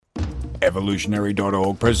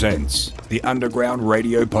Evolutionary.org presents the Underground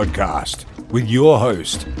Radio Podcast with your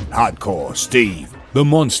host, Hardcore Steve, the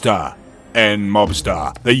Monster, and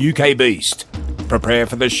Mobster, the UK Beast. Prepare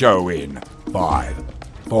for the show in 5,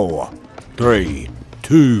 4, 3,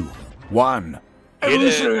 2, 1.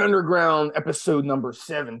 Evolutionary Underground, episode number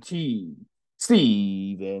 17.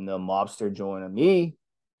 Steve and the Mobster joining me.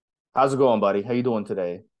 How's it going, buddy? How you doing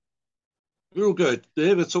today? Real good.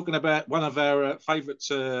 They were talking about one of our favourite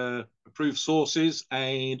approved sources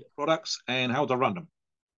and products and how to run them.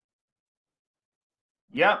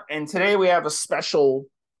 Yeah, and today we have a special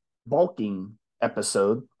bulking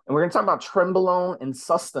episode, and we're going to talk about Trenbolone and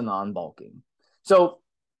Sustanon bulking. So,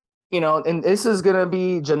 and this is going to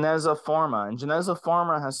be Geneza Pharma, and Geneza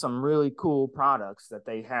Pharma has some really cool products that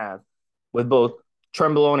they have with both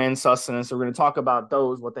Trenbolone and Sustanon. So we're going to talk about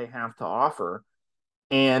those, what they have to offer.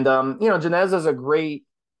 And, Geneza is a great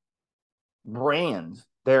brand.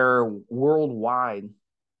 They're worldwide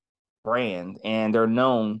brand, and they're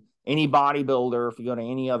known. Any bodybuilder, if you go to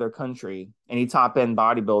any other country, any top-end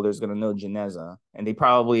bodybuilder is going to know Geneza, and they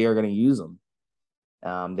probably are going to use them.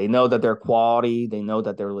 They know that they're quality. They know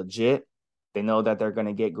that they're legit. They know that they're going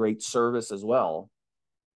to get great service as well.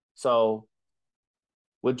 So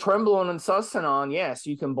with Trenbolone and Sustanon, yes,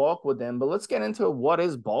 you can bulk with them, but let's get into what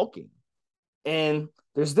is bulking. And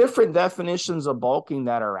there's different definitions of bulking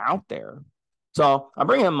that are out there. So I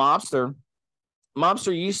bring in Mobster.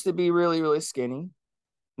 Mobster used to be really, really skinny.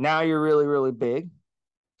 Now you're really, really big.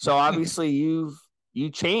 So obviously you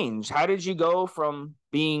changed. How did you go from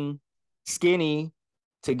being skinny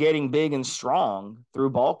to getting big and strong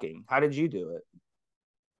through bulking? How did you do it?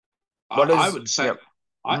 I would say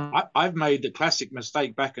I've made the classic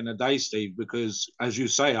mistake back in the day, Steve, because as you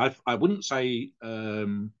say, I wouldn't say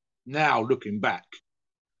now looking back,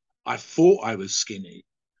 I thought I was skinny.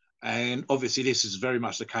 And obviously this is very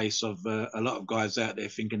much the case of a lot of guys out there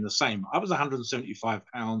thinking the same. I was 175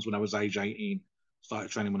 pounds when I was age 18,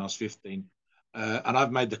 started training when I was 15. And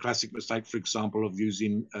I've made the classic mistake, for example, of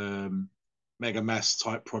using mega mass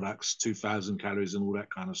type products, 2,000 calories and all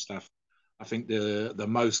that kind of stuff. I think the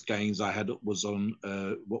most gains I had was on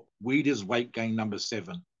what Weider's weight gain number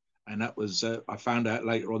 7. And that was, I found out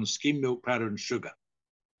later on, skim milk powder and sugar.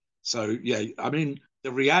 So, yeah, I mean,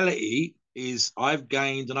 the reality is I've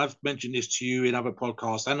gained, and I've mentioned this to you in other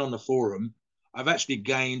podcasts and on the forum, I've actually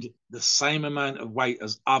gained the same amount of weight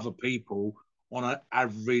as other people on an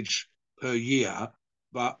average per year,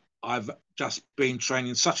 but I've just been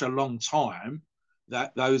training such a long time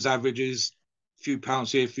that those averages, a few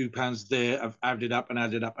pounds here, a few pounds there, have added up and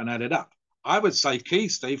added up and added up. I would say key,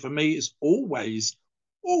 Steve, for me is always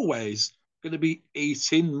going to be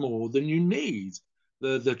eating more than you need.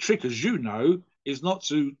 The trick, as you know, is not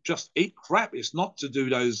to just eat crap. It's not to do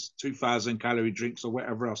those 2,000 calorie drinks or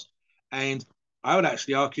whatever else. And I would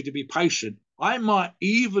actually argue to be patient. I might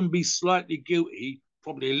even be slightly guilty,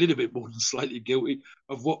 probably a little bit more than slightly guilty,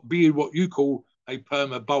 of being what you call a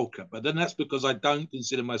perma bulker. But then that's because I don't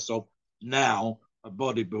consider myself now a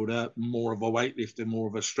bodybuilder, more of a weightlifter, more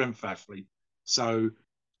of a strength athlete. So,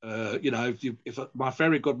 if my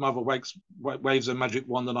fairy godmother waves a magic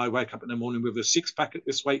wand and I wake up in the morning with a 6-pack at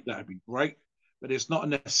this weight, that'd be great. But it's not a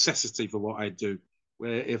necessity for what I do.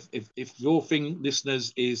 Where if your thing,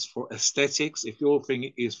 listeners, is for aesthetics, if your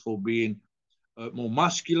thing is for being more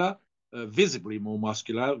muscular, visibly more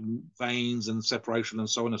muscular, veins and separation and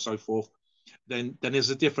so on and so forth, then there's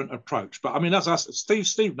a different approach. But I mean, as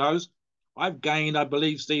Steve knows, I've gained, I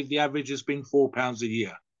believe, Steve, the average has been 4 pounds a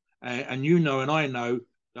year. And you know, and I know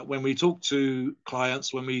that when we talk to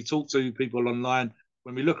clients, when we talk to people online,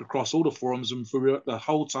 when we look across all the forums and for the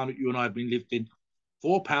whole time that you and I have been lifting,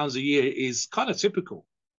 4 pounds a year is kind of typical.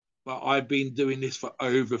 But I've been doing this for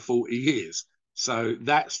over 40 years. So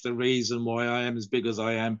that's the reason why I am as big as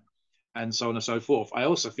I am and so on and so forth. I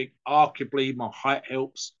also think arguably my height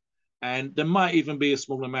helps. And there might even be a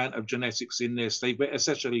small amount of genetics in there, Steve, but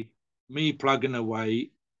essentially me plugging away,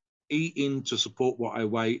 eating to support what I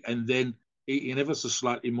weigh, and then eating ever so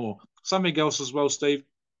slightly more. Something else as well, Steve.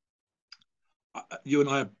 You and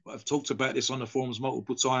I have talked about this on the forums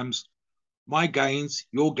multiple times. My gains,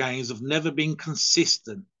 your gains have never been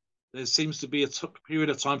consistent. There seems to be a period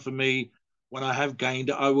of time for me when I have gained,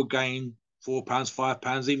 I will gain 4 pounds, 5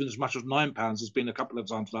 pounds, even as much as 9 pounds. There's been a couple of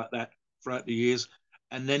times like that throughout the years.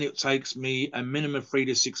 And then it takes me a minimum of 3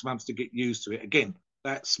 to 6 months to get used to it. Again,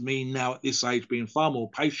 that's me now at this age being far more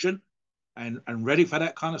patient and ready for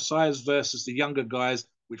that kind of size versus the younger guys,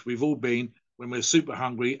 which we've all been, when we're super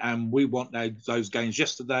hungry and we want those gains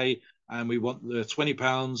yesterday and we want the 20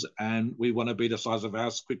 pounds and we want to be the size of a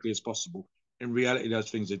house as quickly as possible. In reality,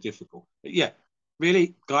 those things are difficult. But yeah,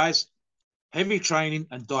 really, guys, heavy training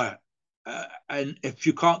and diet. And if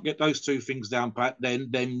you can't get those two things down pat, then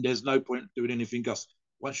there's no point doing anything else.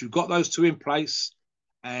 Once you've got those two in place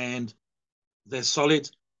and they're solid,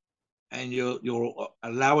 and you're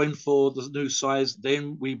allowing for the new size,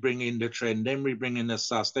 then we bring in the trend, then we bring in the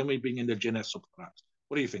sus, then we bring in the Genesso product.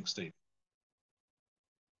 What do you think, Steve?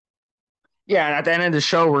 Yeah, and at the end of the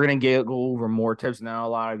show, we're gonna go over more tips. Now, a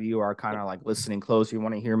lot of you are kind of like listening close. You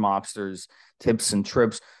want to hear Mobster's tips and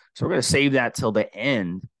trips, so we're gonna save that till the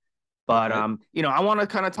end. But okay. I want to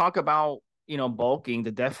kind of talk about bulking,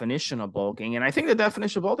 the definition of bulking, and I think the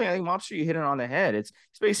definition of bulking, I think Mobster, you hit it on the head. It's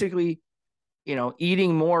basically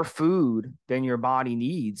eating more food than your body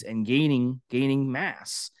needs and gaining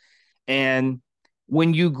mass. And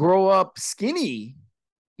when you grow up skinny,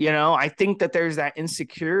 I think that there's that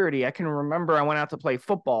insecurity. I can remember I went out to play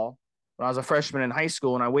football when I was a freshman in high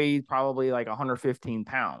school, and I weighed probably like 115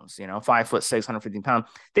 pounds, 5'6", 115 pounds.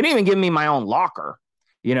 They didn't even give me my own locker,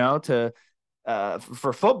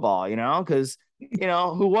 for football, because,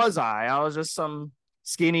 who was I? I was just some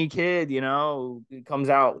skinny kid, who comes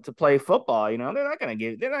out to play football. They're not going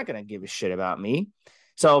to give a shit about me.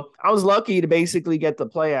 So I was lucky to basically get to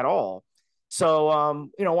play at all. So,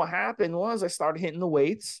 what happened was I started hitting the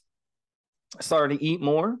weights. I started to eat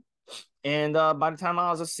more. And by the time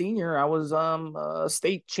I was a senior, I was a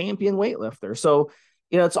state champion weightlifter. So,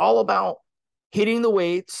 it's all about hitting the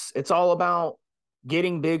weights. It's all about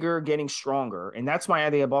getting bigger, getting stronger. And that's my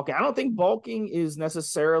idea of bulking. I don't think bulking is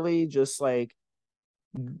necessarily just like,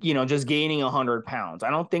 just gaining 100 pounds. I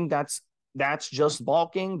don't think that's just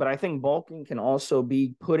bulking, but I think bulking can also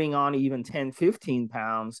be putting on even 10, 15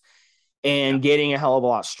 pounds and getting a hell of a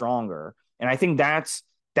lot stronger. And I think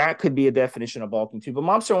that could be a definition of bulking too. But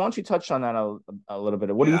Mobster, why don't you touch on that a little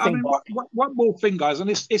bit? What do you think? One more thing, guys,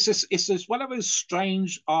 and it's just one of those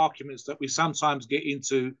strange arguments that we sometimes get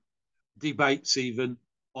into debates, even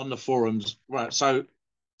on the forums. Right. So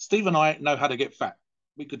Steve and I know how to get fat.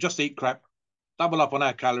 We could just eat crap, double up on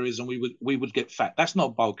our calories, and we would get fat. That's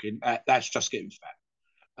not bulking. That's just getting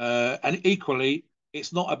fat. And equally,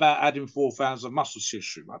 it's not about adding 4 pounds of muscle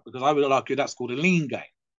tissue, right? Because I would argue that's called a lean gain,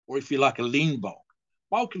 or if you like, a lean bulk.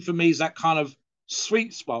 Bulking for me is that kind of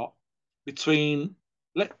sweet spot between,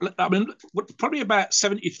 probably about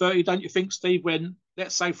 70-30, don't you think, Steve? When,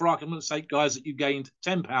 let's say, for argument's sake, guys, that you gained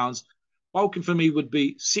 10 pounds, bulking for me would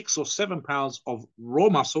be 6 or 7 pounds of raw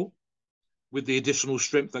muscle with the additional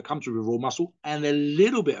strength that comes with raw muscle and a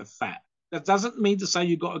little bit of fat. That doesn't mean to say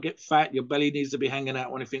you've got to get fat, your belly needs to be hanging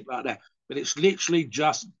out or anything like that, but it's literally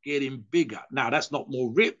just getting bigger. Now, that's not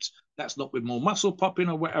more ripped, that's not with more muscle popping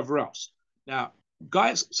or whatever else. Now,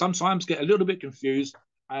 guys sometimes get a little bit confused,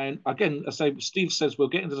 and again, as Steve says, we'll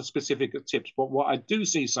get into the specific tips, but what I do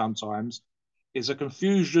see sometimes is a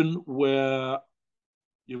confusion where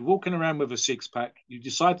you're walking around with a six-pack, you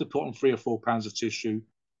decide to put on 3 or 4 pounds of tissue,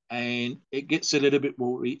 and it gets a little bit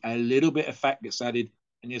watery, a little bit of fat gets added,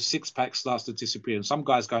 and your six-pack starts to disappear. And some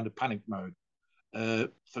guys go into panic mode.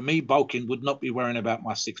 For me, bulking would not be worrying about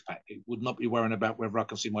my six-pack. It would not be worrying about whether I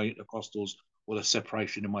can see my intercostals or the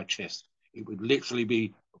separation in my chest. It would literally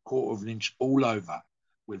be a quarter of an inch all over,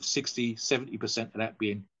 with 60, 70% of that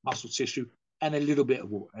being muscle tissue and a little bit of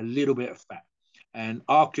water, a little bit of fat. And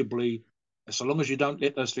arguably, so long as you don't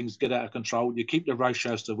let those things get out of control, you keep the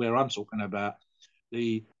ratios to where I'm talking about,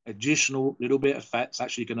 the additional little bit of fat's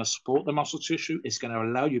actually going to support the muscle tissue. It's going to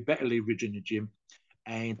allow you better leverage in the gym.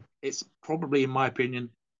 And it's probably, in my opinion,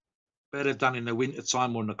 better done in the winter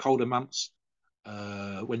time or in the colder months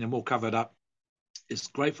when you're more covered up. It's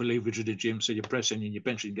great for leverage in the gym, so your pressing and your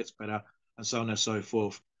benching gets better, and so on and so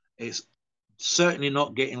forth. It's certainly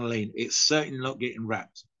not getting lean. It's certainly not getting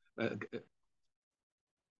wrapped,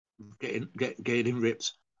 getting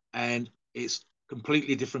ripped. And it's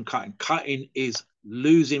completely different cutting. Cutting is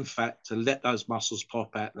losing fat to let those muscles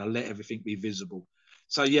pop out and let everything be visible.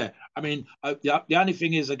 So, yeah, I mean, the only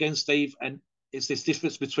thing is, again, Steve, and it's this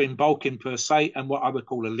difference between bulking per se and what I would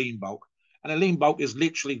call a lean bulk. And a lean bulk is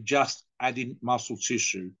literally just adding muscle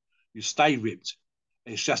tissue. You stay ripped.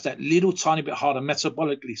 It's just that little tiny bit harder,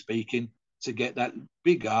 metabolically speaking, to get that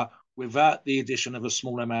bigger without the addition of a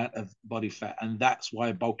small amount of body fat. And that's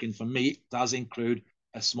why bulking, for me, does include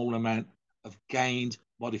a small amount of gained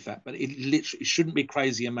body fat. But it literally shouldn't be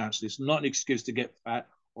crazy amounts. It's not an excuse to get fat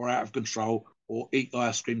or out of control or eat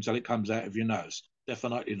ice cream till it comes out of your nose.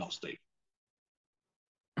 Definitely not, Steve.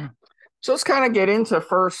 So let's kind of get into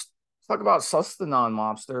first. Let's talk about Sustanon,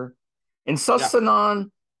 Mobster. In Sustanon,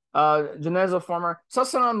 Genesso Former,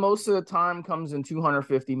 Sustanon most of the time comes in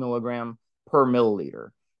 250 milligram per milliliter.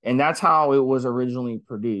 And that's how it was originally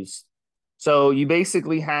produced. So you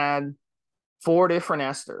basically had 4 different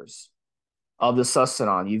esters. of the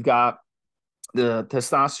sustanon. You've got the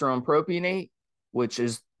testosterone propionate, which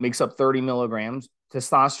makes up 30 milligrams,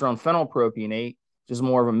 testosterone phenylpropionate, which is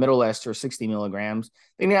more of a middle ester, 60 milligrams.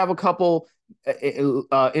 Then you have a couple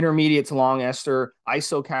intermediate to long ester,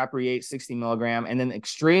 isocapriate, 60 milligram, and then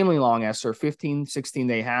extremely long ester, 15,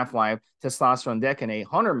 16-day half-life, testosterone decanate,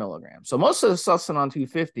 100 milligrams. So most of the Sustanon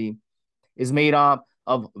 250 is made up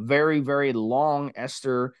of very, very long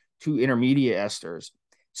ester to intermediate esters.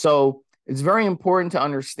 So it's very important to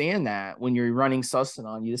understand that when you're running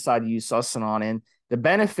Sustanon, you decide to use Sustanon. And the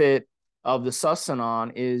benefit of the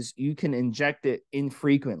Sustanon is you can inject it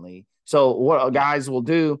infrequently. So what guys will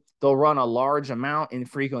do, they'll run a large amount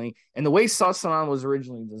infrequently. And the way Sustanon was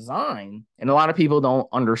originally designed, and a lot of people don't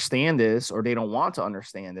understand this or they don't want to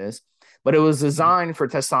understand this, but it was designed for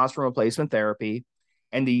testosterone replacement therapy.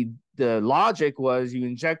 And the logic was you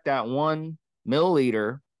inject that 1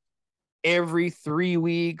 milliliter every 3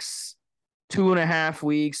 weeks, 2.5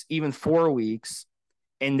 weeks, even 4 weeks.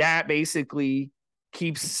 And that basically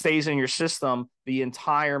stays in your system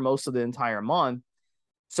most of the entire month.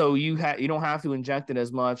 So you don't have to inject it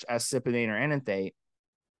as much as cypionate or enanthate.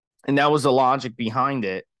 And that was the logic behind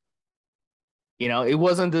it. It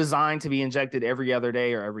wasn't designed to be injected every other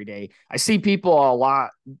day or every day. I see people a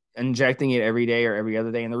lot injecting it every day or every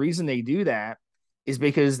other day. And the reason they do that is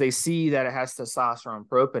because they see that it has testosterone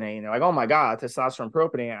propionate. And they're like, oh my God, testosterone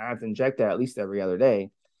propionate, I have to inject that at least every other day.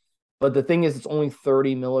 But the thing is, it's only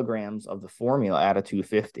 30 milligrams of the formula out of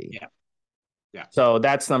 250. Yeah. So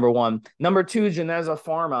that's number one. Number two, Geneza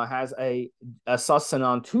Pharma has a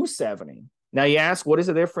Sustanon 270. Now you ask, what is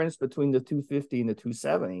the difference between the 250 and the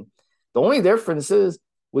 270? The only difference is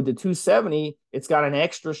with the 270, it's got an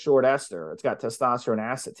extra short ester. It's got testosterone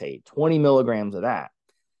acetate, 20 milligrams of that.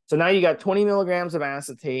 So now you got 20 milligrams of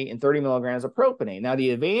acetate and 30 milligrams of propionate. Now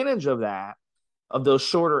the advantage of those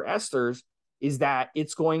shorter esters, is that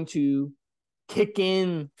it's going to kick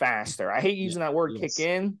in faster. I hate using that word kick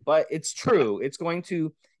in, but it's true. It's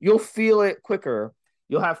you'll feel it quicker.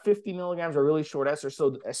 You'll have 50 milligrams of really short ester.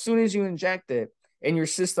 So as soon as you inject it in your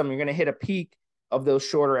system, you're going to hit a peak of those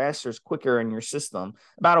shorter esters quicker in your system.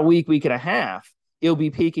 About a week and a half, it'll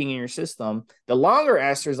be peaking in your system. The longer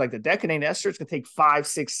esters, like the decanate esters, can take 5,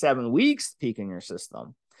 6, 7 weeks to peak in your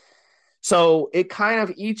system. So it kind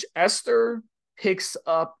of, each ester picks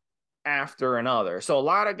up after another. So a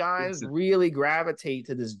lot of guys really gravitate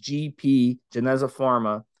to this GP, Geneza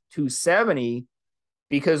Pharma 270,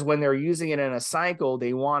 because when they're using it in a cycle,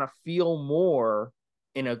 they want to feel more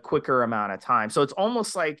in a quicker amount of time. So it's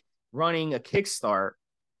almost like running a kickstart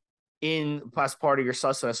as part of your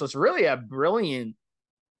sustenance. So it's really a brilliant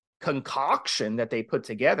concoction that they put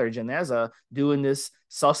together, Geneza, doing this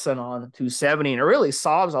Sustanon 270. And it really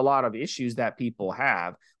solves a lot of issues that people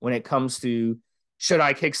have when it comes to, should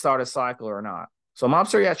I kickstart a cycle or not? So,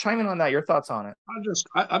 Mobster, chime in on that. Your thoughts on it?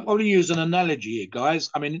 I'm going to use an analogy here,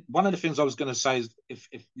 guys. I mean, one of the things I was going to say is if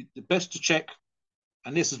the best to check,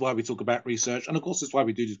 and this is why we talk about research, and of course, it's why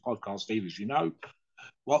we do this podcast, Steve, as you know,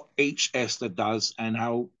 what each ester does and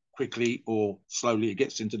how quickly or slowly it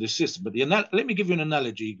gets into the system. But let me give you an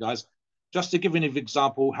analogy, guys, just to give you an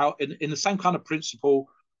example how in the same kind of principle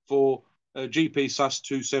for GP Sus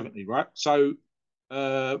 270, right? So,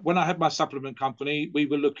 when I had my supplement company, we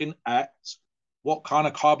were looking at what kind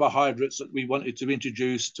of carbohydrates that we wanted to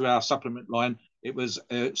introduce to our supplement line. It was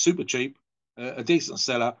super cheap, a decent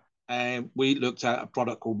seller, and we looked at a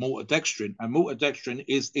product called maltodextrin. And maltodextrin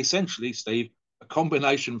is essentially, Steve, a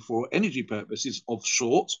combination for energy purposes of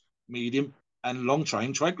short, medium, and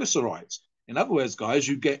long-chain triglycerides. In other words, guys,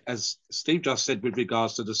 you get, as Steve just said with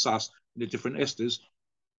regards to the SUS and the different esters,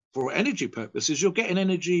 for energy purposes, you're getting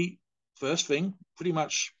energy first thing, pretty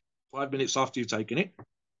much 5 minutes after you've taken it.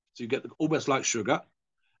 So you get almost like sugar.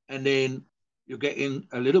 And then you're getting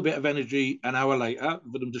a little bit of energy an hour later.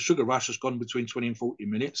 But the sugar rush has gone between 20 and 40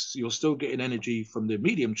 minutes. So you're still getting energy from the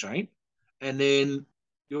medium chain. And then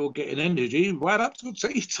you're getting energy right up to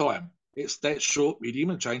tea time. It's that short, medium,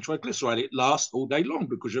 and chain triglyceride. It lasts all day long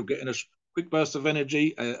because you're getting a quick burst of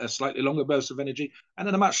energy, a slightly longer burst of energy, and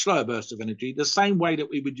then a much slower burst of energy. The same way that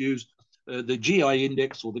we would use the GI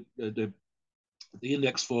index or the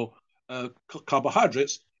index for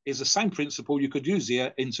carbohydrates is the same principle you could use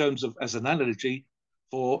here in terms of as an analogy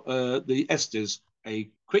for the esters. A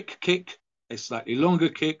quick kick, a slightly longer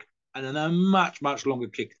kick, and then a much, much longer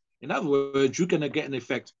kick. In other words, you're going to get an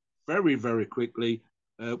effect very, very quickly,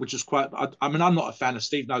 which is quite, I mean, I'm not a fan of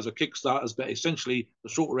Steve knows of Kickstarters, but essentially the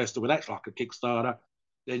shorter ester would act like a Kickstarter.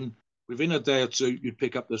 Then within a day or two, you'd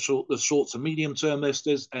pick up the short to medium term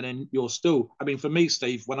esters, and then you're still, I mean, for me,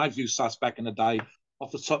 Steve, when I've used SUS back in the day,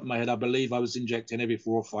 off the top of my head, I believe I was injecting every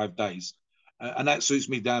 4 or 5 days. And that suits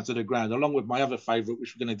me down to the ground, along with my other favourite,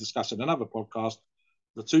 which we're going to discuss in another podcast.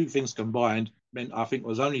 The two things combined meant I think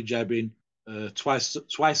was only jabbing twice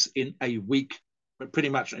in a week, but pretty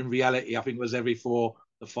much in reality, I think it was every 4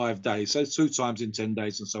 to 5 days. So 2 times in 10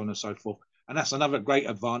 days and so on and so forth. And that's another great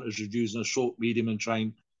advantage of using a short, medium,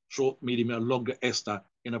 and longer ester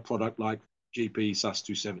in a product like GP Sus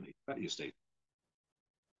 270. Back to you, Steve.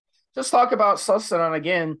 Just talk about Sustanon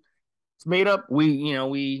again. It's made up.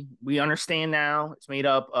 We understand now. It's made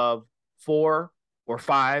up of 4 or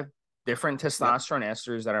 5 different testosterone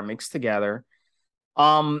esters that are mixed together.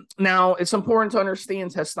 Now it's important to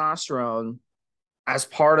understand testosterone as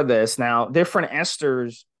part of this. Now, different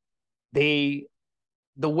esters, the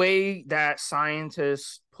way that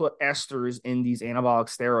scientists put esters in these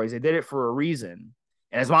anabolic steroids, they did it for a reason.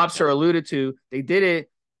 And as Mobster alluded to, they did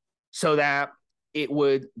it so that it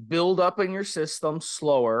would build up in your system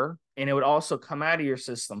slower, and it would also come out of your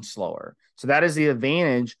system slower. So that is the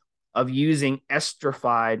advantage of using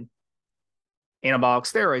esterified anabolic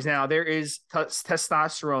steroids. Now, there is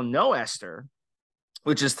testosterone no ester,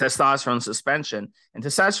 which is testosterone suspension. And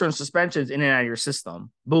testosterone suspension is in and out of your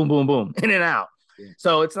system. Boom, boom, boom, in and out. Yeah.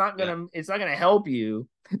 So it's not gonna help you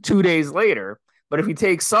 2 days later. But if you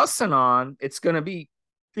take Sustanon, it's gonna be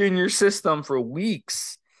in your system for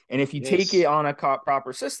weeks. And if you take it on a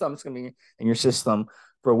proper system, it's gonna be in your system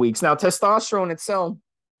for weeks. Now, testosterone itself,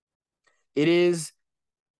 it is,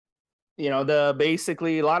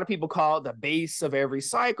 basically a lot of people call it the base of every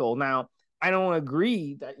cycle. Now, I don't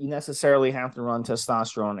agree that you necessarily have to run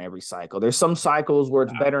testosterone every cycle. There's some cycles where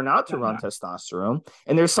it's better not to run testosterone,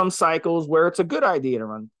 and there's some cycles where it's a good idea to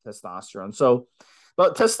run testosterone. So,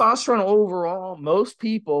 but testosterone overall, most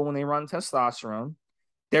people, when they run testosterone,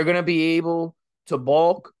 they're going to be able to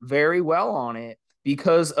bulk very well on it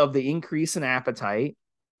because of the increase in appetite,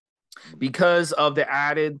 because of the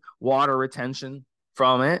added water retention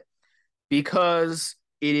from it, because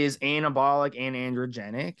it is anabolic and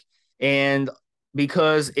androgenic, and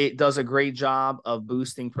because it does a great job of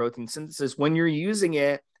boosting protein synthesis when you're using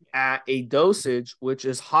it at a dosage which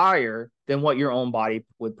is higher than what your own body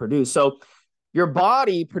would produce. So your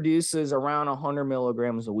body produces around 100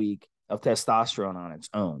 milligrams a week of testosterone on its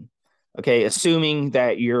own. Okay, assuming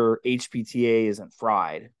that your HPTA isn't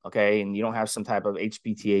fried, okay, and you don't have some type of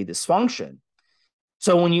HPTA dysfunction.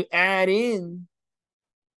 So when you add in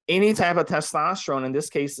any type of testosterone, in this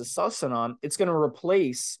case, the Sustanon, it's going to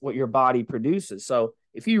replace what your body produces. So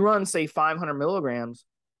if you run, say, 500 milligrams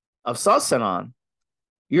of Sustanon,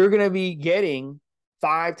 you're going to be getting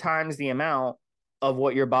 5 times the amount of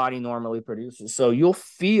what your body normally produces. So you'll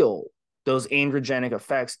feel those androgenic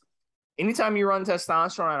effects. Anytime you run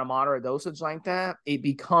testosterone at a moderate dosage like that, it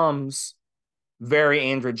becomes very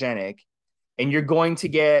androgenic, and you're going to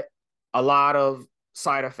get a lot of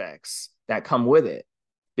side effects that come with it,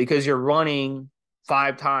 because you're running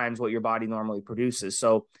 5 times what your body normally produces.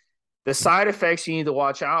 So the side effects you need to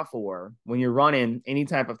watch out for when you're running any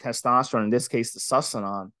type of testosterone, in this case, the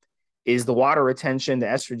Sustanon, is the water retention, the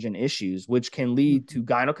estrogen issues, which can lead to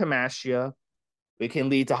gynecomastia. It can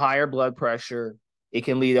lead to higher blood pressure. It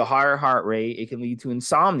can lead to higher heart rate. It can lead to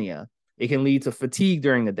insomnia. It can lead to fatigue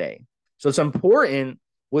during the day. So it's important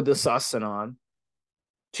with the Sustanon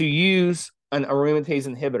to use an aromatase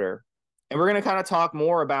inhibitor. And we're going to kind of talk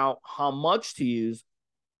more about how much to use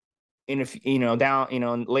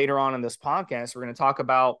later on in this podcast. We're going to talk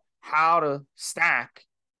about how to stack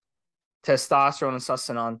testosterone and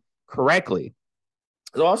Sustanon correctly.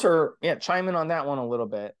 So also, chime in on that one a little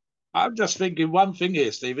bit. I'm just thinking one thing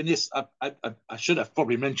here, Stephen. This I should have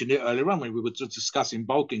probably mentioned it earlier on when we were discussing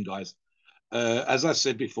bulking, guys. As I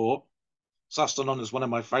said before, Sustanon is one of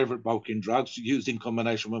my favorite bulking drugs, used in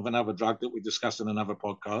combination with another drug that we discussed in another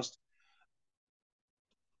podcast.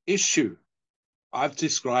 Issue I've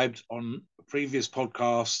described on previous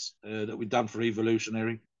podcasts that we've done for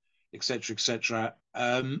Evolutionary, etc.,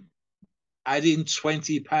 adding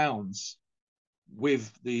 20 pounds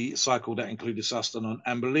with the cycle that included Sustanon,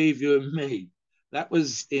 and believe you and me, that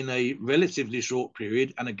was in a relatively short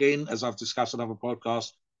period. And again, as I've discussed on other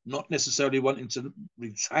podcasts, not necessarily wanting to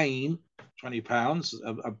retain 20 pounds.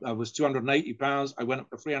 I was 280 pounds. I went up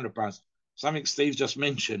to 300 pounds. Something Steve just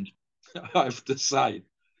mentioned, I have to say.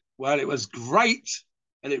 Well, it was great,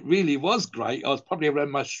 and it really was great. I was probably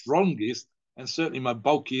around my strongest and certainly my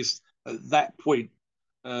bulkiest at that point.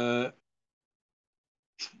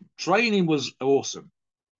 Training was awesome.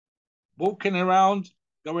 Walking around,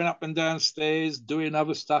 going up and down stairs, doing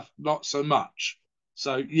other stuff, not so much.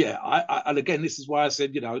 So, yeah, and again, this is why I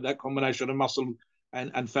said, that combination of muscle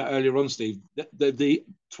and fat earlier on, Steve. The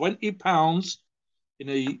 20 pounds in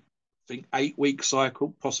a think 8-week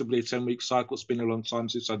cycle, possibly a 10-week cycle. It's been a long time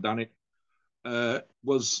since I've done it.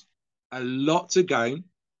 Was a lot to gain,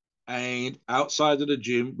 and outside of the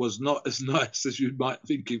gym was not as nice as you might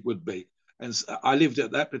think it would be. And I lived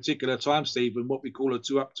at that particular time, Steve, in what we call a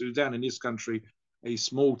 2 up, 2 down in this country, a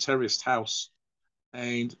small terraced house.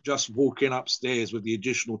 And just walking upstairs with the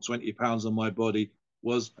additional 20 pounds on my body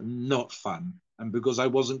was not fun. And because I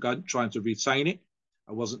wasn't trying to retain it,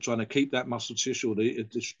 I wasn't trying to keep that muscle tissue or the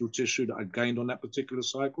additional tissue that I gained on that particular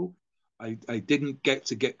cycle, I didn't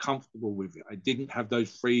get comfortable with it. I didn't have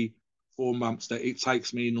those 3-4 months that it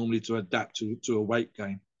takes me normally to adapt to a weight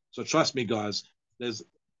gain. So trust me, guys,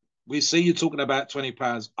 we see you talking about 20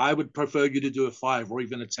 pounds. I would prefer you to do a 5 or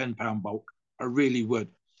even a 10-pound bulk. I really would.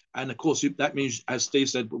 And of course, that means, as Steve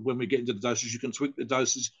said, when we get into the doses, you can tweak the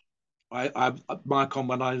doses. My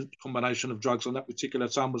combination of drugs on that particular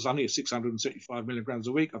time was only 675 milligrams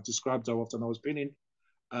a week. I've described how often I was pinning.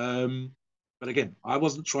 But again, I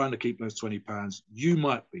wasn't trying to keep those 20 pounds. You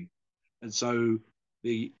might be. And so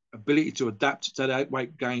the ability to adapt to that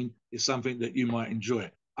weight gain is something that you might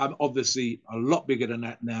enjoy. I'm obviously a lot bigger than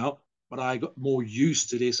that now, but I got more used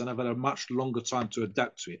to this and I've had a much longer time to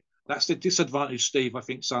adapt to it. That's the disadvantage, Steve, I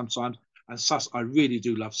think sometimes. And Sus, I really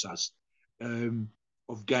do love Sus,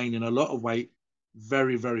 of gaining a lot of weight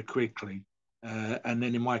very, very quickly. And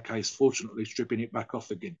then in my case, fortunately, stripping it back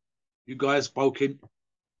off again. You guys bulking,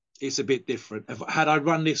 it's a bit different. Had I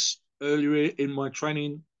run this earlier in my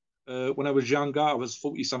training when I was younger, I was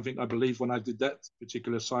 40-something, I believe, when I did that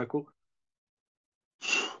particular cycle.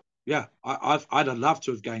 Yeah, I'd have loved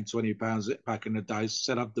to have gained 20 pounds back in the days.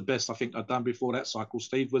 Set up the best I think I'd done before that cycle,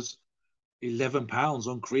 Steve, was 11 pounds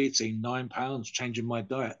on creatine, 9 pounds, changing my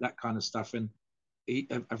diet, that kind of stuff, and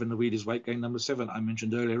having the Wheaties weight gain number 7 I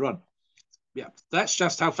mentioned earlier on. Yeah, that's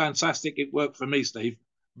just how fantastic it worked for me, Steve.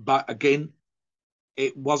 But again,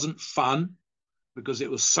 it wasn't fun because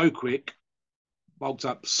it was so quick, bulked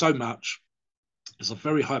up so much. It's a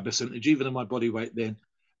very high percentage, even in my body weight then.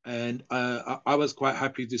 And I was quite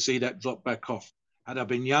happy to see that drop back off. Had I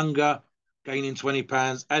been younger, gaining 20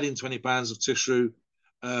 pounds, adding 20 pounds of tissue,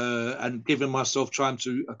 and giving myself time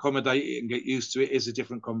to accommodate it and get used to it is a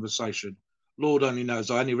different conversation. Lord only knows.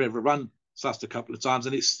 I only ever run Sus a couple of times,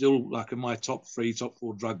 and it's still like in my top 3, top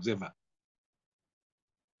 4 drugs ever.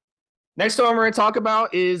 Next one we're going to talk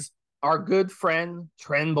about is our good friend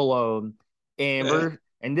Trenbolone. And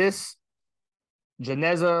in this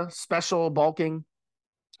Geneza special bulking,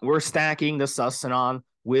 we're stacking the Sustanon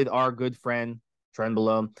with our good friend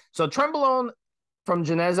Trenbolone. So Trenbolone from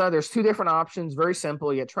Geneza, there's 2 different options. Very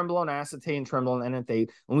simple. You get Trenbolone acetate and Trenbolone enanthate.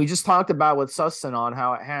 And we just talked about with Sustanon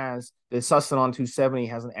how it has the Sustanon 270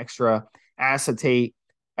 has an extra acetate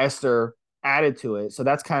ester added to it. So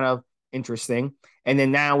that's kind of interesting. And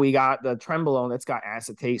then now we got the Trenbolone that's got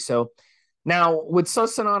acetate. So now with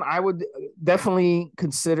Sustanon, I would definitely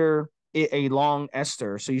consider it a long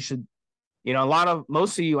ester. So you should,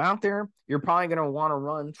 most of you out there, you're probably going to want to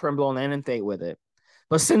run Trenbolone enanthate with it.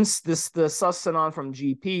 But since the Sustanon from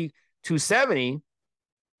GP 270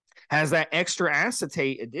 has that extra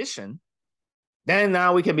acetate addition, then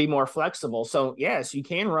now we can be more flexible. So yes, you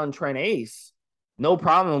can run Tren Ace, no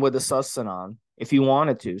problem with the Sustanon if you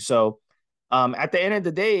wanted to. So at the end of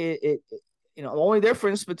the day, the only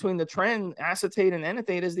difference between the Tren acetate and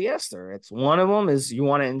enanthate is the ester. It's one of them is you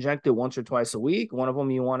want to inject it once or twice a week. One of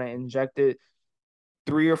them you want to inject it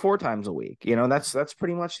 3 or 4 times a week. That's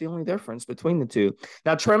pretty much the only difference between the two.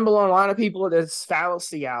 Now, Trenbolone, a lot of people, there's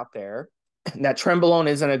fallacy out there that Trenbolone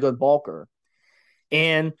isn't a good bulker.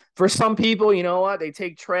 And for some people, you know what? They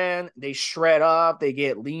take Tren, they shred up, they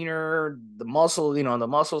get leaner, the muscle, the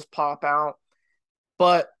muscles pop out.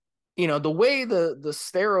 But the way the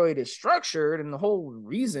steroid is structured and the whole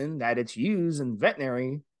reason that it's used in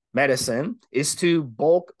veterinary medicine is to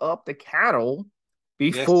bulk up the cattle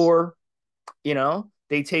before,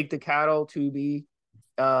 they take the cattle to be,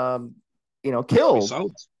 killed.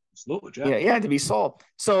 Slaughtered, to be sold.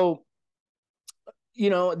 So, they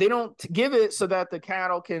don't give it so that the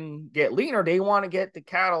cattle can get leaner. They want to get the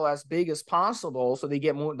cattle as big as possible so they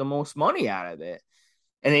get the most money out of it.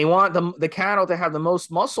 And they want the cattle to have the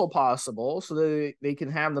most muscle possible so that they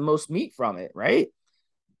can have the most meat from it, right?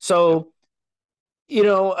 So,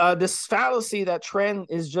 this fallacy that Tren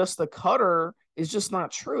is just a cutter is just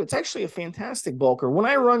not true. It's actually a fantastic bulker. When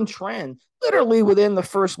I run Tren, literally within the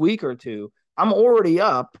first week or 2, I'm already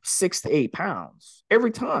up 6 to 8 pounds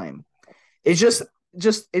every time. It just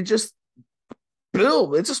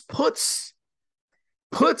puts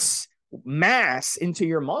mass into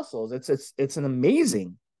your muscles. It's an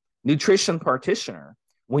amazing nutrition partitioner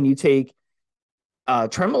when you take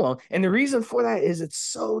Trenbolone. And the reason for that is it's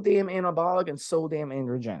so damn anabolic and so damn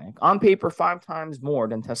androgenic. On paper, 5 times more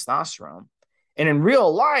than testosterone. And in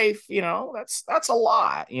real life, that's a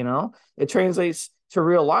lot, It translates to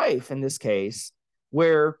real life in this case,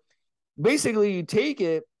 where basically you take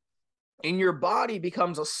it and your body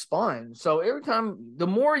becomes a sponge. So every time, the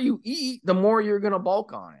more you eat, the more you're going to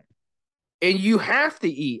bulk on it. And you have to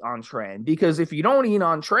eat on trend, because if you don't eat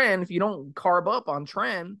on trend, if you don't carb up on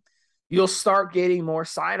trend, you'll start getting more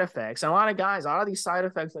side effects. And a lot of these side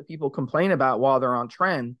effects that people complain about while they're on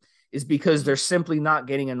trend is because they're simply not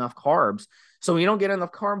getting enough carbs. So when you don't get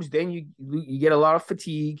enough carbs, then you get a lot of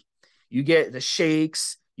fatigue, you get the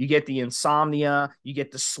shakes, you get the insomnia, you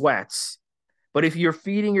get the sweats. But if you're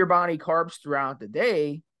feeding your body carbs throughout the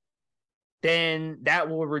day, then that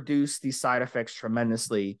will reduce these side effects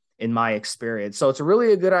tremendously, in my experience. So it's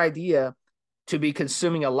really a good idea to be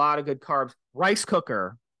consuming a lot of good carbs. Rice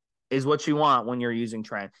cooker is what you want when you're using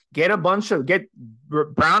trend. Get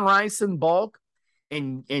brown rice in bulk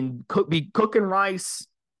and be cooking rice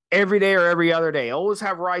every day or every other day. Always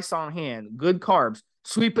have rice on hand. Good carbs.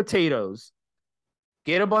 Sweet potatoes.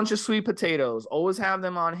 Get a bunch of sweet potatoes. Always have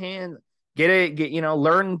them on hand.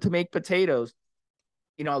 Learn to make potatoes.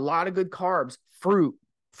 A lot of good carbs. Fruit.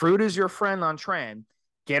 Fruit is your friend on trend.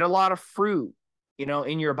 Get a lot of fruit,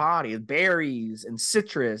 in your body. Berries and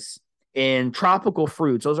citrus and tropical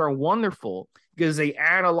fruits. Those are wonderful because they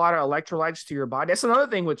add a lot of electrolytes to your body. That's another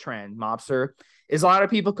thing with trend, Mobster, is a lot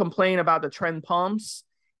of people complain about the trend pumps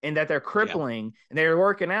and that they're crippling, and they're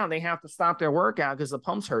working out and they have to stop their workout because the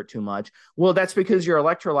pumps hurt too much. Well, that's because your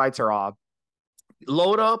electrolytes are off.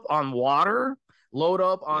 Load up on water, load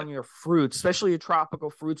up on your fruits, especially your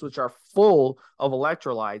tropical fruits, which are full of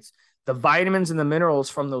electrolytes. The vitamins and the minerals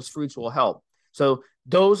from those fruits will help. So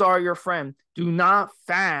those are your friend. Do not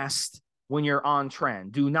fast when you're on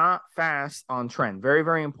trend. Do not fast on trend. Very,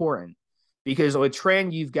 very important, because with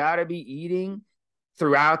trend, you've got to be eating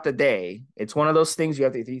throughout the day. It's one of those things you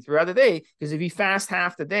have to eat throughout the day, because if you fast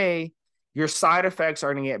half the day, your side effects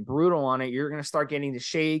are going to get brutal on it. You're going to start getting the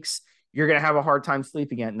shakes. You're going to have a hard time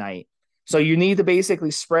sleeping at night. So you need to basically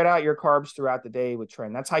spread out your carbs throughout the day with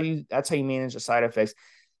trend. That's how you manage the side effects.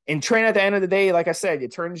 And trend, at the end of the day, like I said,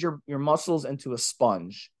 it turns your muscles into a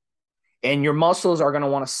sponge, and your muscles are going to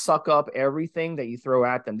want to suck up everything that you throw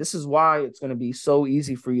at them. This is why it's going to be so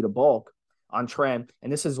easy for you to bulk on trend.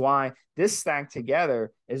 And this is why this stack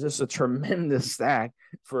together is just a tremendous stack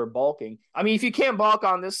for bulking. I mean, if you can't bulk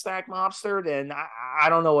on this stack, Mobster, then I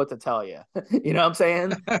don't know what to tell you. You know what I'm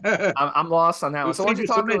saying? I'm lost on that one. So why don't you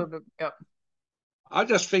talk a little bit? Yep. I'm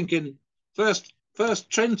just thinking, first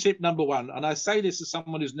trend tip number one, and I say this as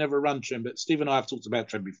someone who's never run trend, but Steve and I have talked about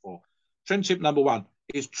trend before. Trend tip number one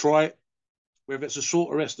is try it, whether it's a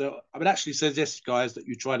short arrestor. I would actually suggest, guys, that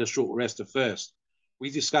you try the short arrestor first.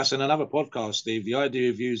 We discussed in another podcast, Steve, the idea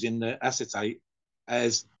of using the acetate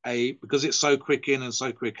as because it's so quick in and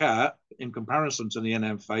so quick out in comparison to the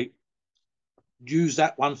NM-Fate, use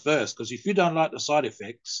that one first, because if you don't like the side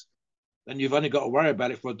effects, then you've only got to worry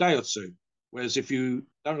about it for a day or two. Whereas if you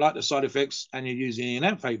don't like the side effects and you're using an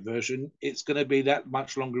NM-Fate version, it's going to be that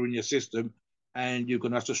much longer in your system, and you're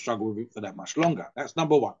going to have to struggle with it for that much longer. That's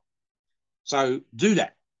number one. So do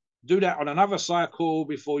that. Do that on another cycle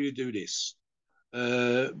before you do this.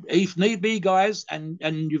 If need be, guys, and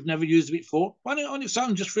you've never used it before, run it on its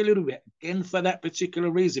own just for a little bit, again, for that particular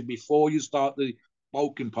reason, before you start the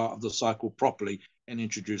bulking part of the cycle properly and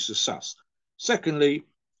introduce the sus. Secondly,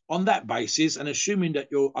 on that basis, and assuming that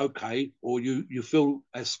you're okay, or you feel,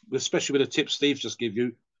 especially with the tips Steve just give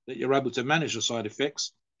you, that you're able to manage the side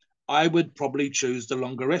effects, I would probably choose the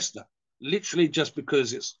longer ester. Literally just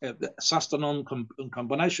because it's Sustanon in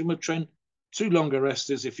combination with trend, 2 longer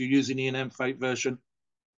esters if you're using the NM-Fate version.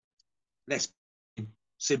 Less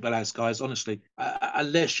simple as, guys, honestly.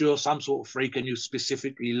 Unless you're some sort of freak and you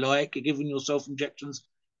specifically like giving yourself injections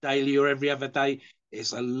daily or every other day,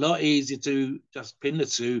 it's a lot easier to just pin the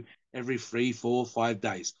 2 every 3, 4, 5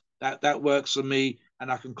 days. That works for me,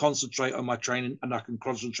 and I can concentrate on my training, and I can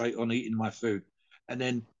concentrate on eating my food. And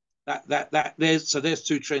then there's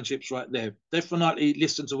 2 trend tips right there. Definitely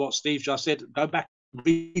listen to what Steve just said. Go back and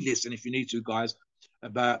re-listen if you need to, guys,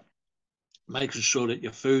 about making sure that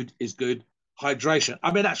your food is good. Hydration.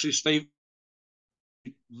 I mean, actually, Steve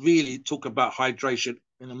really talk about hydration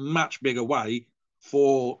in a much bigger way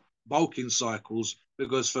for bulking cycles,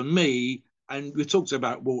 because for me, and we talked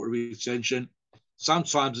about water retention,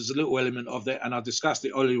 sometimes there's a little element of that, and I discussed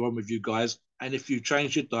it earlier on with you guys. And if you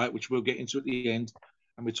change your diet, which we'll get into at the end,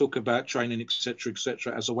 and we talk about training, etc.,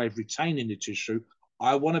 as a way of retaining the tissue,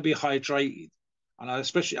 I want to be hydrated, and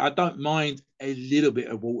I don't mind a little bit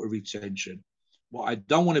of water retention. What I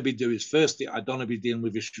don't want to be doing is, firstly, I don't want to be dealing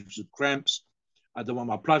with issues of cramps. I don't want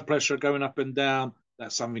my blood pressure going up and down.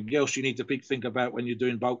 That's something else you need to think about when you're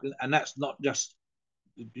doing bulking. And that's not just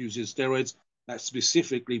using steroids. That's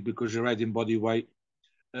specifically because you're adding body weight.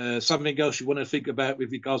 Something else you want to think about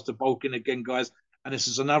with regards to bulking, again, guys, and this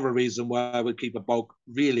is another reason why I would keep a bulk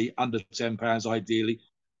really under 10 pounds ideally,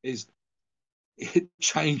 is it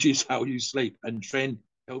changes how you sleep, and Tren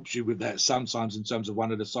helps you with that sometimes in terms of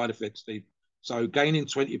one of the side effects, Steve. So gaining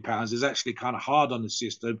 20 pounds is actually kind of hard on the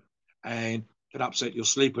system and can upset your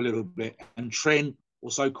sleep a little bit. And Tren,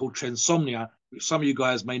 also called Trensomnia, which some of you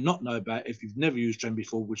guys may not know about if you've never used Tren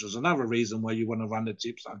before, which is another reason why you want to run the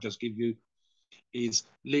tips I'll just give you, is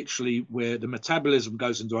literally where the metabolism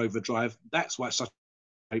goes into overdrive. That's why it's such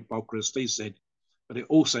a great bulker, as Steve said. But it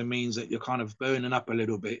also means that you're kind of burning up a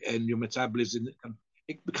little bit, and your metabolism,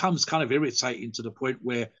 it becomes kind of irritating to the point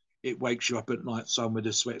where it wakes you up at night, so with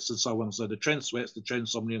the sweats and so on. So the Tren sweats, the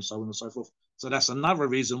Trensomnia, and so on and so forth. So that's another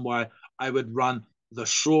reason why I would run the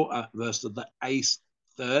shorter version of the ACE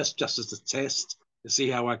first, just as a test to see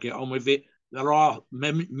how I get on with it. There are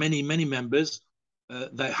many members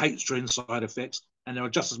that hate Tren side effects, and there are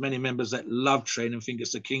just as many members that love Tren and think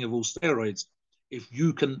it's the king of all steroids. If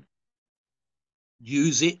you can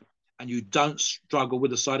use it and you don't struggle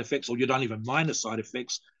with the side effects, or you don't even mind the side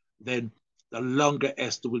effects, then the longer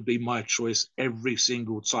ester would be my choice every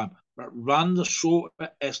single time. But run the shorter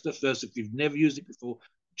ester first if you've never used it before,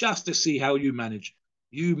 just to see how you manage.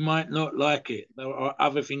 You might not like it. There are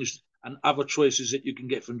other things and other choices that you can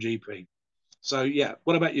get from GP. So, yeah,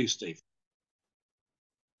 what about you, Steve?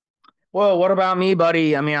 Well, what about me,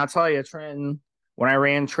 buddy? I mean, I'll tell you, Tren, when I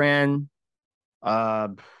ran Tren,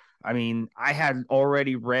 I mean, I had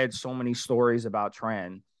already read so many stories about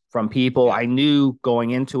Tren from people. I knew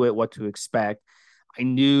going into it what to expect. I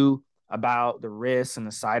knew about the risks and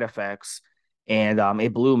the side effects, and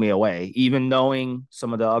it blew me away. Even knowing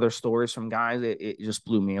some of the other stories from guys, it just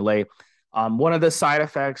blew me away. One of the side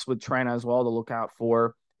effects with Tren as well to look out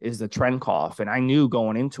for is the Tren cough, and I knew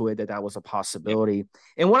going into it that was a possibility.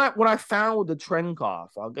 And what I found with the Tren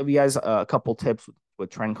cough, I'll give you guys a couple tips with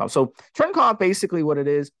Tren cough. So Tren cough, basically what it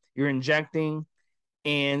is, you're injecting,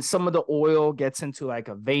 and some of the oil gets into like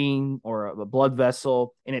a vein or a blood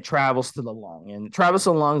vessel, and it travels to the lung, and it travels to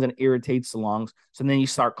the lungs and irritates the lungs. So then you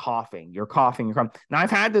start coughing. You're coughing. You're coughing. Now, I've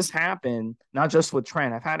had this happen, not just with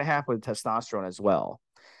Tren. I've had it happen with testosterone as well.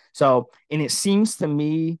 So, and it seems to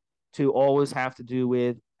me to always have to do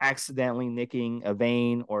with accidentally nicking a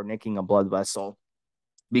vein or nicking a blood vessel,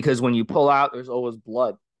 because when you pull out, there's always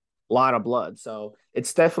blood, a lot of blood. So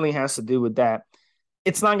it definitely has to do with that.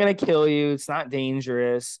 It's not going to kill you. It's not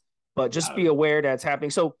dangerous, but just be aware that's happening.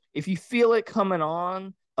 So if you feel it coming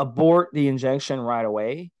on, abort the injection right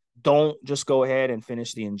away. Don't just go ahead and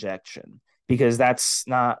finish the injection, because that's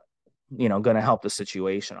not, going to help the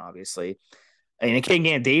situation, obviously. And it can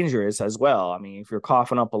get dangerous as well. I mean, if you're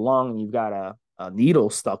coughing up a lung and you've got a needle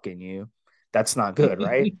stuck in you, that's not good,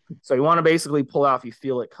 right? So you want to basically pull out if you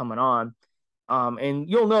feel it coming on. And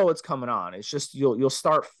you'll know it's coming on. It's just you'll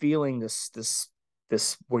start feeling this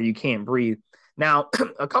where you can't breathe. Now,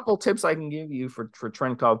 a couple tips I can give you for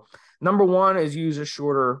Tren cough. Number one is use a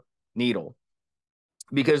shorter needle,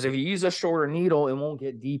 because if you use a shorter needle, it won't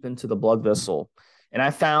get deep into the blood vessel. And I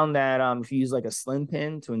found that if you use like a slim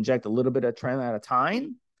pin to inject a little bit of Tren at a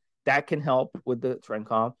time, that can help with the Tren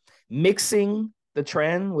cough. Mixing the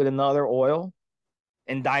Tren with another oil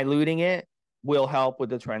and diluting it will help with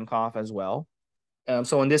the Tren cough as well.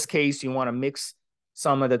 So in this case, you want to mix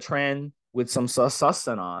some of the Tren with some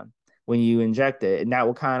Sustanon when you inject it, and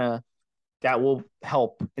that will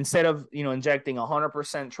help. Instead of injecting 100%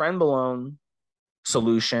 Trenbolone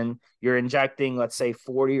solution, you're injecting, let's say,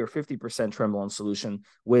 40 or 50% Trenbolone solution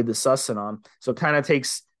with the Sustanon. So it kind of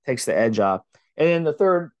takes the edge off. And then the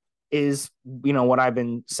third is, what I've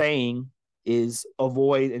been saying is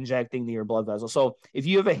avoid injecting near blood vessels. So if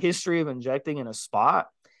you have a history of injecting in a spot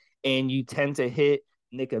and you tend to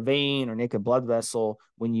nick a vein or nick a blood vessel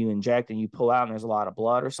when you inject and you pull out and there's a lot of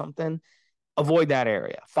blood or something, avoid that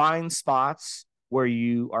area. Find spots where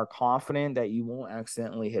you are confident that you won't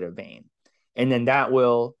accidentally hit a vein. And then that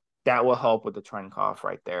will help with the Tren cough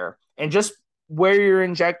right there. And just where you're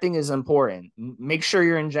injecting is important. Make sure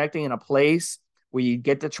you're injecting in a place where you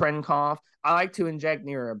get the Tren cough. I like to inject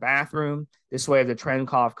near a bathroom. This way, if the Tren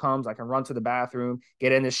cough comes, I can run to the bathroom,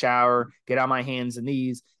 get in the shower, get on my hands and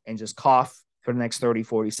knees, and just cough for the next 30,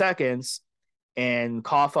 40 seconds and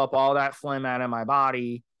cough up all that phlegm out of my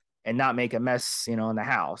body and not make a mess, in the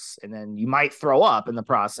house. And then you might throw up in the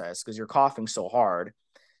process because you're coughing so hard.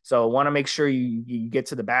 So want to make sure you get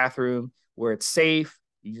to the bathroom where it's safe,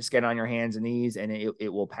 You just get on your hands and knees and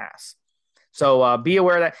it will pass. So be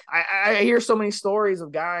aware that I hear so many stories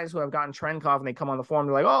of guys who have gotten tren cough and they come on the forum.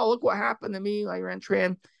 They're like, oh, look what happened to me. I ran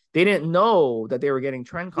tren. They didn't know that they were getting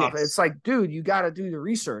tren cough. Yes. It's like, dude, you got to do the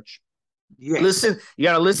research. Yes. Listen, you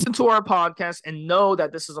got to listen to our podcast and know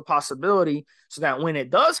that this is a possibility so that when it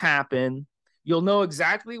does happen, you'll know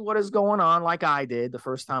exactly what is going on, like I did the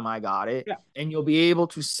first time I got it, and you'll be able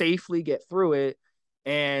to safely get through it.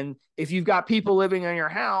 And if you've got people living in your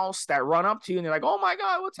house that run up to you and they're like, oh my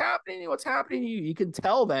God, what's happening? What's happening to you? You can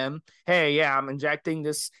tell them, hey, yeah, I'm injecting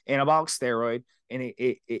this anabolic steroid and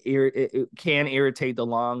it can irritate the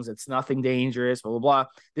lungs. It's nothing dangerous, blah, blah, blah.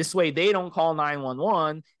 This way they don't call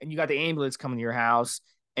 911 and you got the ambulance coming to your house.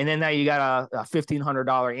 And then now you got a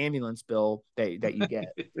 $1,500 ambulance bill that you get,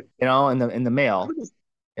 in the mail.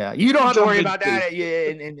 Yeah, you don't have to worry about that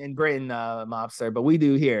in Britain, Mobster, but we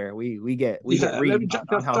do here. We get let me jump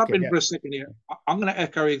in for a second here. I'm going to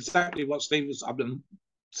echo exactly what Steve was. I've been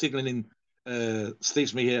signaling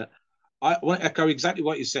Steve's me here. I want to echo exactly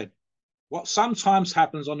what you said. What sometimes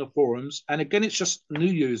happens on the forums, and again, it's just new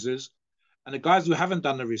users and the guys who haven't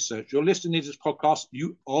done the research. You're listening to this podcast.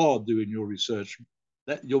 You are doing your research.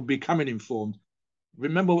 That you're becoming informed.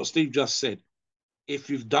 Remember what Steve just said. If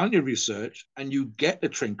you've done your research and you get the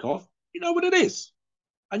tren cough, you know what it is.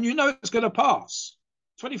 And you know it's going to pass.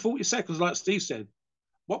 20, 40 seconds, like Steve said.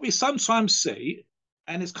 What we sometimes see,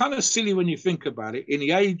 and it's kind of silly when you think about it, in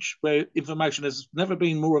the age where information has never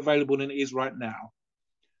been more available than it is right now,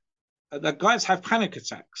 that guys have panic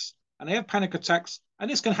attacks. And they have panic attacks, and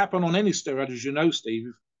this can happen on any steroid, as you know,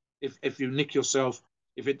 Steve, if you nick yourself,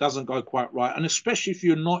 if it doesn't go quite right, and especially if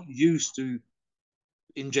you're not used to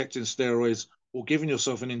injecting steroids or giving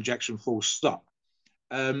yourself an injection full stop.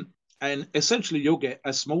 And essentially you'll get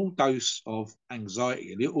a small dose of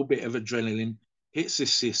anxiety, a little bit of adrenaline hits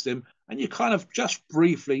this system, and you kind of just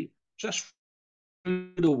briefly, just for a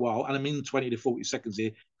little while, and I mean 20 to 40 seconds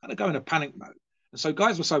here, kind of go in a panic mode. And so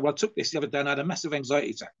guys will say, well, I took this the other day and I had a massive anxiety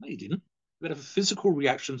attack. No, you didn't. You had a physical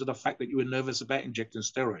reaction to the fact that you were nervous about injecting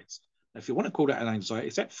steroids. Now, if you want to call that an anxiety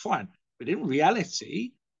attack, fine. But in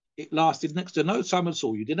reality, it lasted next to no time at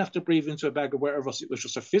all. You didn't have to breathe into a bag or whatever else. It was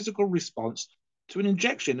just a physical response to an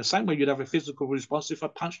injection, the same way you'd have a physical response if I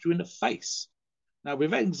punched you in the face. Now,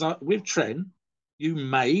 with tren, you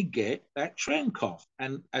may get that tren cough.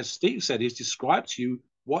 And as Steve said, he's described to you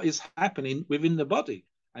what is happening within the body.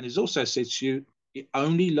 And he's also said to you, it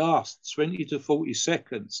only lasts 20 to 40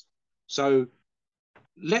 seconds. So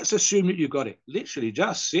let's assume that you got it. Literally,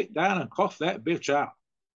 just sit down and cough that bitch out.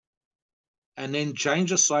 And then change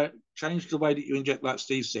the way that you inject, like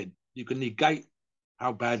Steve said. You can negate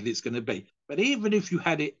how badly it's going to be. But even if you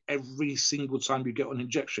had it every single time you get an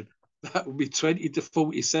injection, that would be 20 to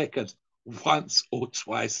 40 seconds once or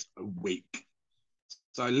twice a week.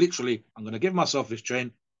 So literally, I'm going to give myself this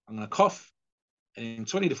tren, I'm going to cough, and in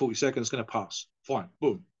 20 to 40 seconds, it's going to pass. Fine,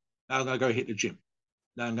 boom. Now I'm going to go hit the gym.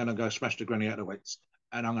 Now I'm going to go smash the granny out of the weights.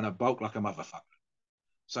 And I'm going to bulk like a motherfucker.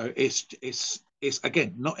 So it's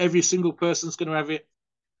again, not every single person's going to have it.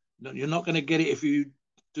 No, you're not going to get it if you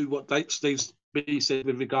do what Steve B said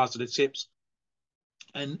with regards to the tips.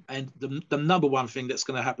 And the number one thing that's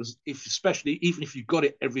going to happen, especially even if you got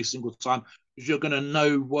it every single time, is you're going to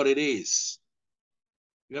know what it is.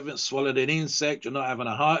 You haven't swallowed an insect, you're not having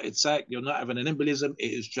a heart attack, you're not having an embolism,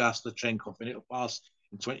 it is just a tren cough, and it'll pass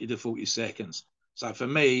in 20 to 40 seconds. So for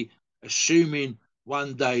me, assuming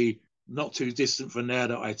one day, not too distant from now,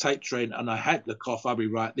 that I take tren and I had the cough, I'll be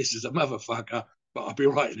right, this is a motherfucker, but I'll be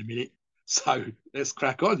right in a minute. So let's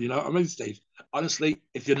crack on, you know what I mean, Steve? Honestly,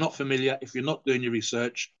 if you're not familiar, if you're not doing your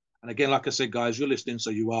research, and again, like I said, guys, you're listening,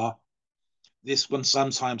 so you are, this one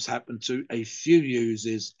sometimes happens to a few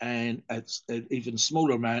users, and it's an even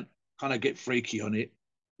smaller amount kind of get freaky on it.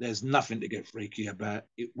 There's nothing to get freaky about.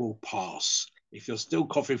 It will pass. If you're still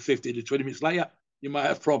coughing 50 to 20 minutes later, you might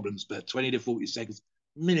have problems, but 20 to 40 seconds,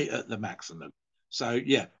 minute at the maximum. So,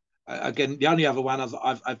 yeah, again, the only other one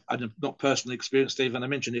I've not personally experienced, Steve, and I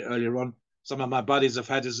mentioned it earlier on, some of my buddies have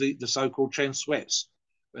had is the so-called tren sweats.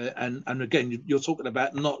 And again, you're talking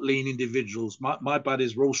about not lean individuals. My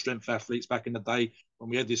buddies were all strength athletes back in the day when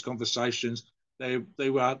we had these conversations. They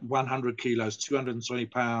were 100 kilos, 220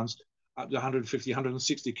 pounds, up to 150,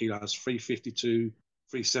 160 kilos, 352,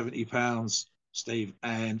 370 pounds, Steve.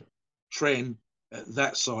 And tren at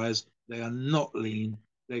that size, they are not lean.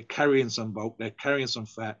 They're carrying some bulk. They're carrying some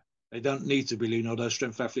fat. They don't need to be lean, although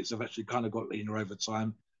strength athletes have actually kind of got leaner over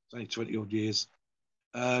time. It's only 20 odd years.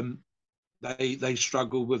 They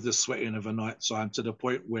struggle with the sweating of a night time to the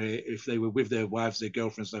point where if they were with their wives, their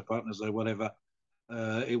girlfriends, their partners, or whatever,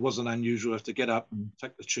 it wasn't unusual to get up and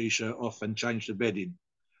take the t-shirt off and change the bedding.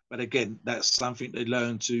 But again, that's something they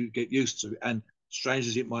learn to get used to. And strange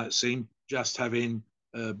as it might seem, just having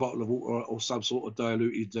a bottle of water or some sort of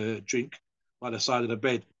diluted drink by the side of the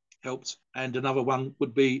bed helped. And another one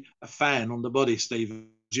would be a fan on the body, Steve,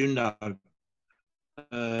 as you know.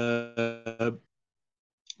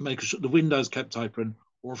 Making sure the windows kept open,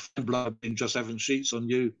 or fan blowing, just having sheets on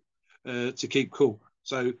you to keep cool.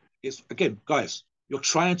 So it's, again, guys, you're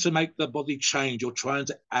trying to make the body change. You're trying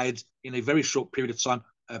to add, in a very short period of time,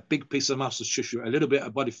 a big piece of muscle tissue, a little bit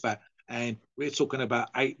of body fat. And we're talking about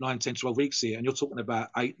 8, 9, 10, 12 weeks here. And you're talking about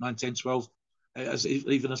 8, 9, 10, 12,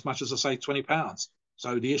 even as much as, I say, 20 pounds.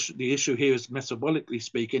 So the issue here is, metabolically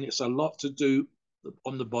speaking, it's a lot to do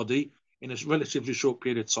on the body in a relatively short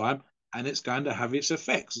period of time. And it's going to have its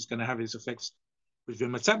effects. It's going to have its effects with your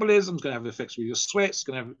metabolism. It's going to have effects with your sweat.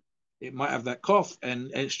 It might have that cough.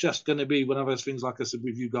 And it's just going to be one of those things, like I said,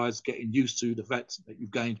 with you guys getting used to the fact that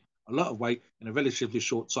you've gained a lot of weight in a relatively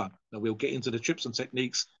short time. Now, we'll get into the tips and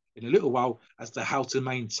techniques in a little while as to how to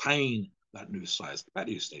maintain that new size. Back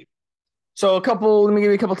to you, Steve. So let me give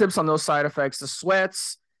you a couple tips on those side effects. The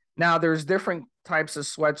sweats. Now, there's different types of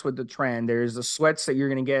sweats with the tren. There's the sweats that you're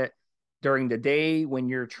going to get during the day when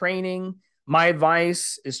you're training. My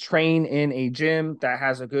advice is train in a gym that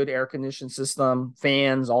has a good air conditioning system,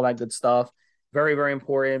 fans, all that good stuff. Very, very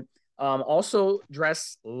important. Also,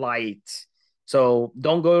 dress light. So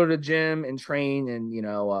don't go to the gym and train in,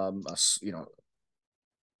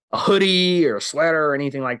 a hoodie or a sweater or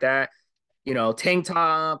anything like that. Tank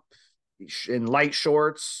top and light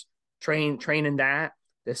shorts. Train in that.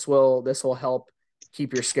 This will help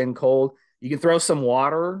keep your skin cold. You can throw some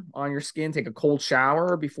water on your skin, take a cold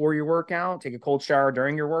shower before your workout, take a cold shower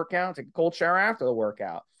during your workout, take a cold shower after the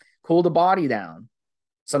workout. Cool the body down.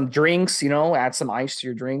 Some drinks, add some ice to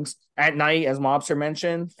your drinks. At night, as Mobster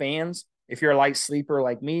mentioned, fans. If you're a light sleeper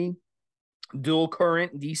like me, dual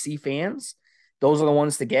current DC fans, those are the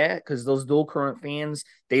ones to get, because those dual current fans,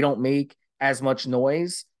 they don't make as much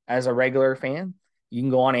noise as a regular fan. You can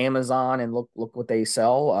go on Amazon and look what they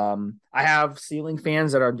sell. I have ceiling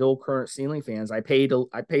fans that are dual current ceiling fans. I paid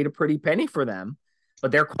a pretty penny for them, but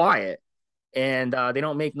they're quiet and they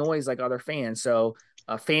don't make noise like other fans. So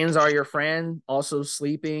fans are your friend. Also,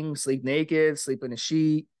 sleep naked, sleep in a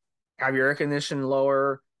sheet, have your air conditioning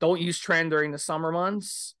lower. Don't use tren during the summer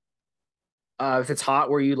months. If it's hot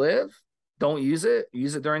where you live, don't use it.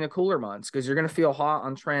 Use it during the cooler months, because you're gonna feel hot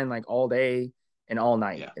on tren like all day and all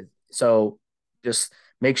night. Yeah. So just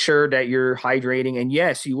make sure that you're hydrating. And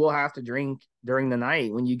yes, you will have to drink during the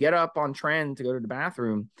night. When you get up on tren to go to the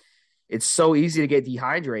bathroom, it's so easy to get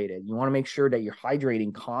dehydrated. You want to make sure that you're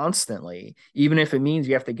hydrating constantly, even if it means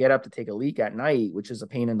you have to get up to take a leak at night, which is a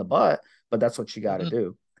pain in the butt, but that's what you got to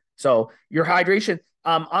do. So your hydration,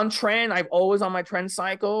 on tren, I've always on my tren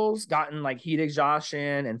cycles gotten like heat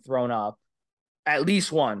exhaustion and thrown up at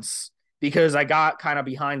least once, because I got kind of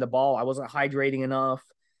behind the ball. I wasn't hydrating enough.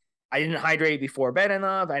 I didn't hydrate before bed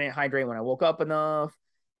enough. I didn't hydrate when I woke up enough.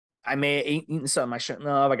 I may have eaten something I shouldn't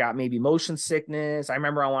have. I got maybe motion sickness. I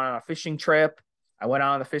remember I went on a fishing trip.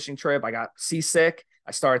 I got seasick.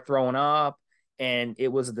 I started throwing up, and it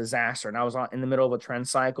was a disaster. And I was in the middle of a tren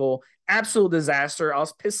cycle. Absolute disaster. I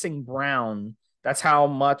was pissing brown. That's how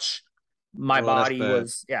much my body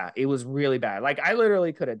was. Yeah, it was really bad. Like, I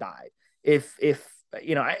literally could have died if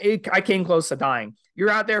I came close to dying. You're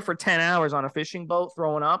out there for 10 hours on a fishing boat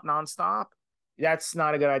throwing up nonstop. That's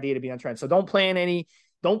not a good idea to be on tren. So don't plan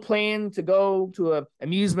to go to an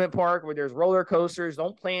amusement park where there's roller coasters.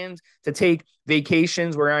 Don't plan to take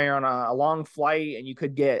vacations where you're on a long flight and you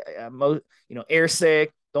could get air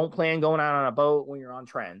sick. Don't plan going out on a boat when you're on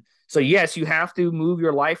tren. So yes, you have to move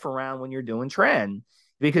your life around when you're doing tren,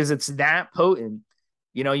 because it's that potent.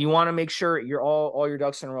 You want to make sure you're all your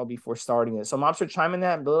ducks in a row before starting it. So Mobster, chime in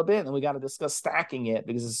that a little bit, and then we got to discuss stacking it,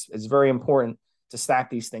 because it's very important to stack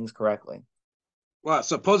these things correctly. Right,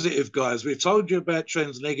 so positive, guys. We've told you about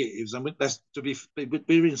trends, negatives, and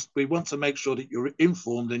we want to make sure that you're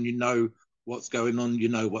informed and you know what's going on, you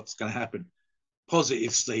know what's going to happen.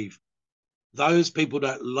 Positive, Steve. Those people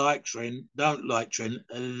that don't like tren,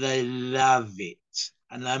 they love it.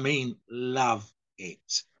 And I mean love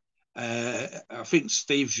it. I think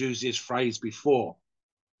Steve's used this phrase before.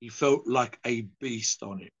 He felt like a beast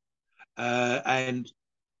on it. And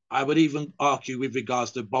I would even argue with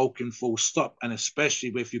regards to bulking full stop, and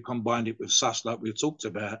especially if you combined it with sus like we talked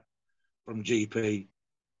about from GP,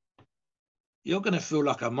 you're going to feel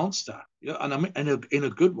like a monster. And I mean, in a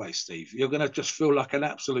good way, Steve. You're going to just feel like an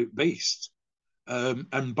absolute beast.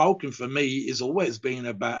 And bulking for me is always been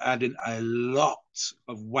about adding a lot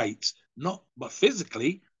of weight, not but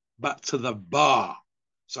physically, but to the bar.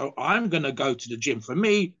 So I'm going to go to the gym. For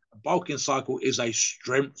me, A bulking cycle is a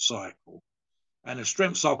strength cycle. And a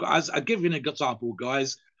strength cycle, as I give you an example,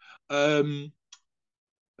 guys,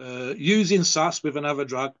 using sus with another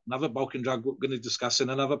drug, another bulking drug we're going to discuss in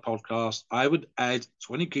another podcast, I would add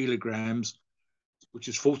 20 kilograms, which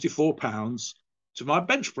is 44 pounds, to my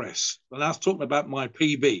bench press. And I was talking about my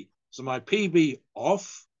PB. So my PB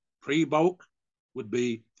off, pre-bulk, would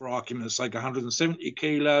be, for argument's sake, 170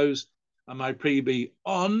 kilos, and my PB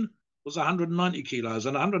on was 190 kilos.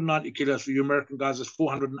 And 190 kilos for you American guys is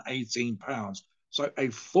 418 pounds. So a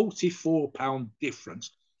 44-pound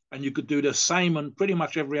difference. And you could do the same on pretty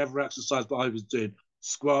much every other exercise that I was doing.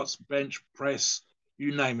 Squats, bench, press,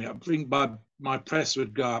 you name it. I think my press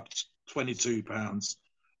would go up 22 pounds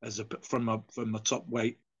from my top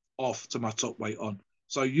weight off to my top weight on.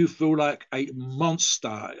 So you feel like a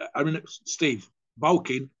monster. I mean, Steve,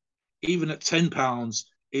 bulking, even at 10 pounds,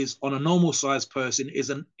 is on a normal sized person is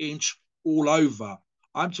an inch all over.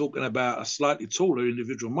 I'm talking about a slightly taller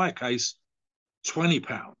individual, in my case, 20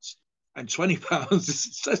 pounds. And 20 pounds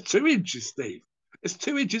is 2 inches, Steve. It's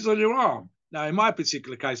 2 inches on your arm. Now, in my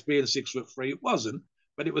particular case, being 6'3", it wasn't,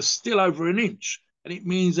 but it was still over an inch. And it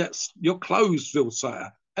means that your clothes feel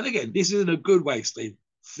tighter. And again, this is in a good way, Steve.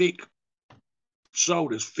 Thick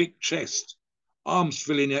shoulders, thick chest, arms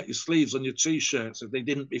filling out your sleeves on your T-shirts if they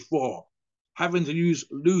didn't before. Having to use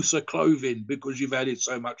looser clothing because you've added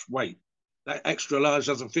so much weight. That extra large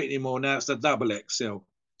doesn't fit anymore. Now it's the double XL.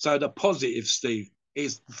 So the positive, Steve,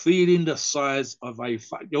 is feeling the size of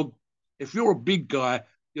if you're a big guy,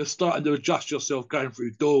 you're starting to adjust yourself going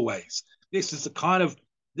through doorways. This is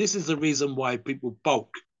the reason why people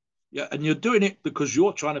bulk. Yeah, and you're doing it because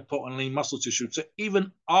you're trying to put on lean muscle tissue. So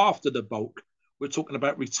even after the bulk, we're talking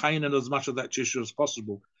about retaining as much of that tissue as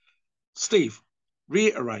possible. Steve,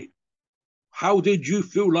 reiterate, how did you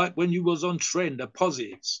feel like when you was on trend, the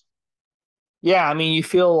positives? Yeah, I mean, you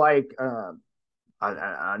feel like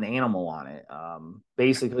an animal on it.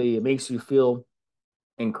 Basically, it makes you feel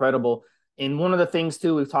incredible. And one of the things,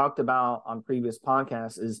 too, we've talked about on previous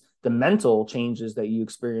podcasts is the mental changes that you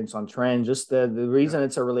experience on trend, just the reason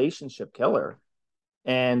it's a relationship killer.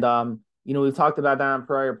 And, we've talked about that on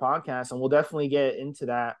prior podcasts, and we'll definitely get into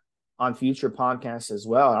that on future podcasts as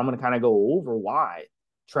well. I'm going to kind of go over why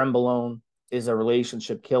Trenbolone is a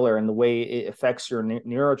relationship killer and the way it affects your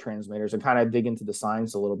neurotransmitters and kind of dig into the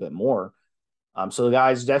science a little bit more. So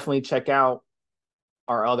guys, definitely check out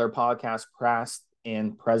our other podcasts, past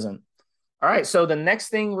and present. All right, so the next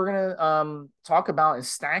thing we're going to talk about is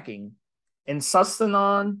stacking. In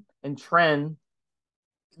Sustanon and Tren,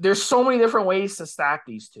 there's so many different ways to stack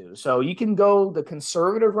these two. So you can go the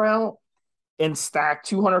conservative route and stack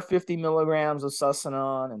 250 milligrams of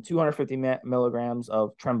Sustanon and 250 milligrams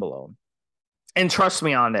of Trenbolone. And trust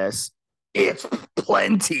me on this, it's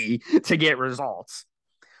plenty to get results.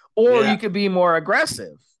 Or you could be more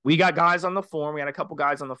aggressive. We got guys on the forum. We had a couple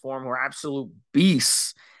guys on the forum who are absolute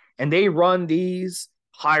beasts. And they run these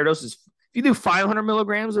higher doses. If you do 500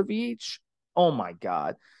 milligrams of each, oh my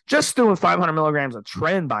God. Just doing 500 milligrams of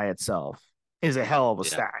Tren by itself is a hell of a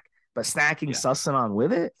stack. But stacking Sustanon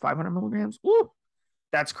with it, 500 milligrams, woo,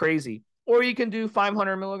 that's crazy. Or you can do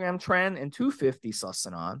 500 milligram Tren and 250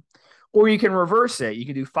 Sustanon. Or you can reverse it. You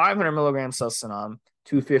can do 500 milligrams Sustanon,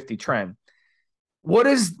 250 Tren.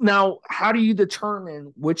 How do you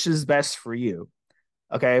determine which is best for you?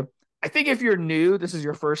 Okay. I think if you're new, this is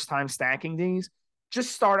your first time stacking these,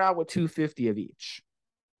 just start out with 250 of each.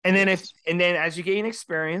 And then as you gain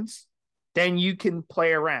experience, then you can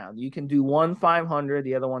play around. You can do one 500,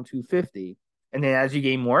 the other one 250. And then as you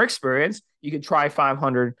gain more experience, you can try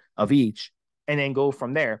 500 of each and then go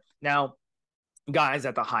from there. Now, guys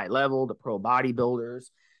at the high level, the pro bodybuilders,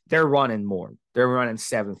 they're running more. They're running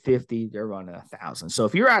 750. They're running 1,000. So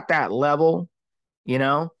if you're at that level, you're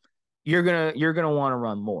gonna want to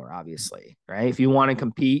run more, obviously, right? If you want to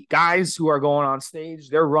compete, guys who are going on stage,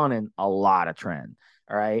 they're running a lot of Tren.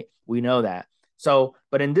 All right, we know that. So,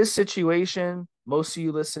 but in this situation, most of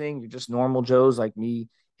you listening, you're just normal Joes like me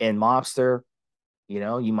and Mobster.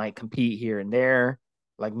 You might compete here and there,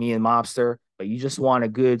 like me and Mobster, but you just want a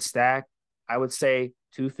good stack. I would say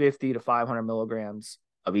 250 to 500 milligrams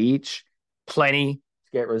of each, plenty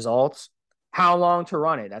to get results. How long to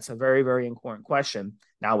run it? That's a very, very important question.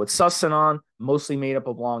 Now, with Sustanon, mostly made up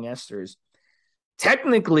of long esters,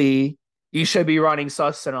 technically, you should be running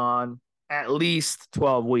Sustanon at least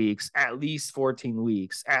 12 weeks, at least 14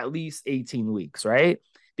 weeks, at least 18 weeks, right?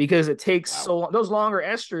 Because it takes so long. Those longer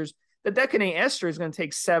esters, the decadent ester is going to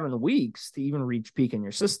take 7 weeks to even reach peak in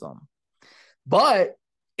your system. But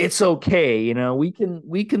it's okay.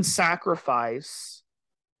 We can sacrifice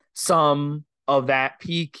some of that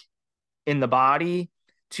peak in the body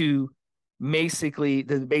to basically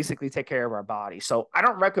take care of our body. So I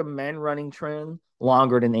don't recommend running tren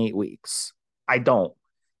longer than 8 weeks. I don't.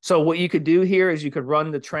 So what you could do here is you could run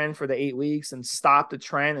the tren for the 8 weeks and stop the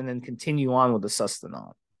tren and then continue on with the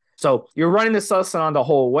Sustanon. So you're running the Sustanon the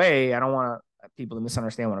whole way. I don't want people to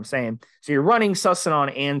misunderstand what I'm saying. So you're running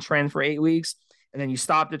Sustanon and tren for 8 weeks, and then you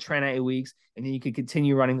stop the tren at 8 weeks, and then you can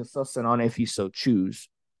continue running the Sustanon if you so choose.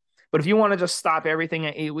 But if you want to just stop everything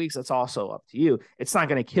at 8 weeks, that's also up to you. It's not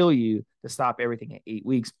going to kill you to stop everything at 8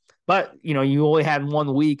 weeks. But, you know, you only had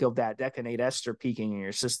 1 week of that decanate ester peaking in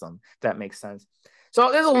your system. If that makes sense. So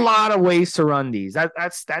there's a lot of ways to run these.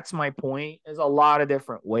 That's my point. There's a lot of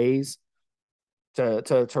different ways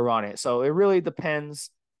to run it. So it really depends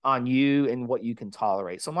on you and what you can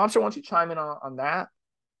tolerate. So Mobster, why don't you chime in on that?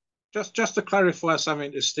 Just to clarify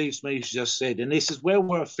something that Steve Smith just said, and this is where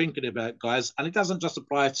we're thinking about, guys, and it doesn't just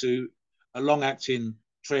apply to a long-acting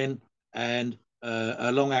tren and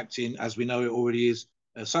a long-acting, as we know it already is,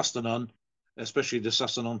 Sustanon, especially the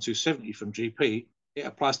Sustanon 270 from GP. It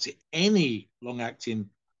applies to any long-acting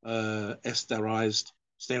esterized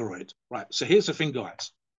steroid. Right, so here's the thing,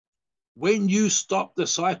 guys. When you stop the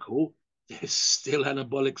cycle, there's still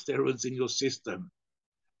anabolic steroids in your system.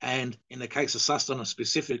 And in the case of Sustanon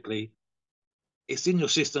specifically, it's in your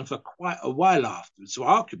system for quite a while after. So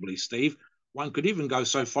arguably, Steve, one could even go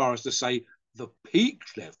so far as to say the peak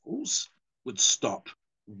levels would stop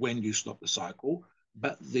when you stop the cycle,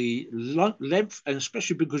 but the length, and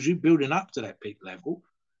especially because you're building up to that peak level,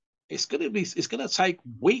 it's going to take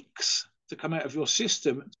weeks to come out of your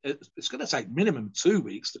system. It's going to take minimum 2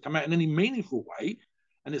 weeks to come out in any meaningful way.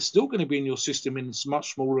 And it's still going to be in your system in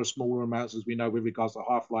much smaller amounts, as we know, with regards to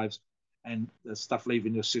half-lives and the stuff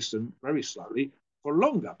leaving your system very slowly for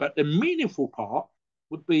longer. But the meaningful part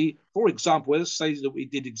would be, for example, let's say that we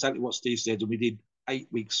did exactly what Steve said, and we did 8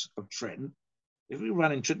 weeks of tren. If we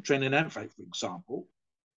run in tren and Amphate, for example,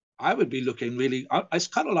 I would be looking really, it's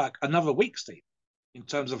kind of like another week, Steve, in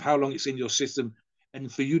terms of how long it's in your system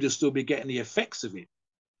and for you to still be getting the effects of it.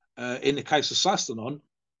 In the case of Sustanon,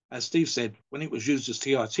 as Steve said, when it was used as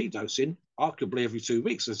TRT dosing, arguably every 2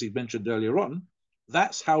 weeks, as he mentioned earlier on,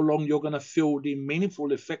 that's how long you're going to feel the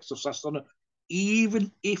meaningful effects of Sustanon,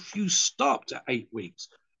 even if you stopped at 8 weeks.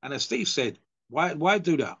 And as Steve said, why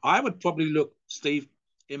do that? I would probably look, Steve,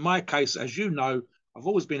 in my case, as you know, I've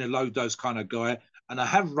always been a low dose kind of guy, and I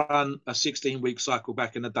have run a 16-week cycle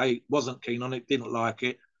back in the day, wasn't keen on it, didn't like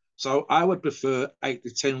it. So I would prefer 8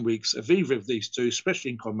 to 10 weeks of either of these two,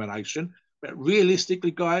 especially in combination. But realistically,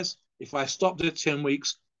 guys, if I stopped at 10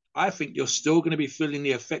 weeks, I think you're still going to be feeling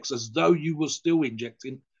the effects as though you were still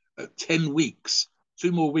injecting at 10 weeks,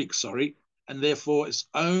 2 more weeks, sorry. And therefore, it's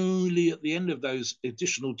only at the end of those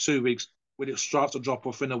additional 2 weeks when it starts to drop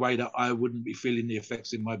off in a way that I wouldn't be feeling the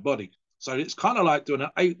effects in my body. So it's kind of like doing an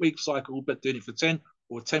 8-week cycle, but doing it for 10,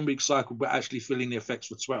 or a 10-week cycle, but actually feeling the effects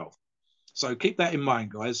for 12. So keep that in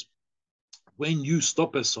mind, guys. When you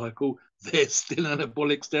stop a cycle, there's still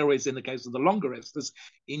anabolic steroids in the case of the longer esters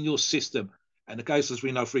in your system. And the case, as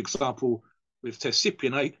we know, for example, with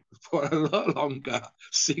tesipionate for a lot longer,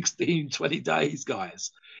 16, 20 days,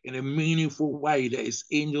 guys, in a meaningful way that is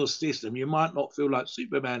in your system. You might not feel like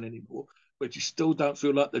Superman anymore, but you still don't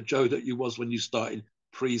feel like the Joe that you was when you started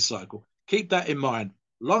pre-cycle. Keep that in mind.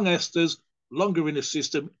 Long esters, longer in the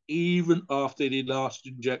system, even after the last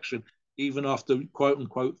injection, even after, quote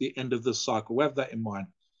unquote, the end of the cycle. Have that in mind.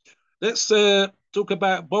 Let's talk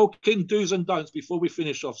about bulking do's and don'ts before we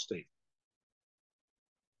finish off, Steve.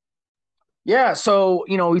 Yeah, so,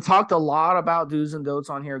 you know, we talked a lot about do's and don'ts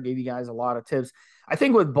on here, gave you guys a lot of tips. I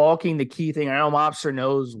think with bulking, the key thing, I know Mobster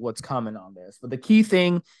knows what's coming on this, but the key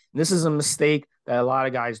thing, this is a mistake that a lot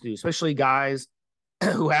of guys do, especially guys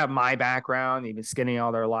who have my background, they've been skinny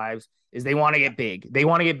all their lives, is they want to get big. They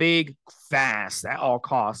want to get big fast at all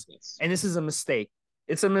costs. Yes. And this is a mistake.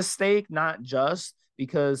 It's a mistake not just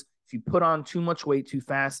because if you put on too much weight too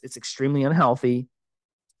fast, it's extremely unhealthy,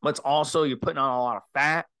 but it's also you're putting on a lot of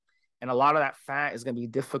fat, and a lot of that fat is going to be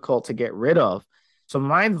difficult to get rid of. So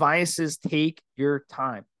my advice is take your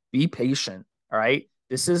time. Be patient, all right?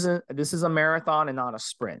 This is a marathon and not a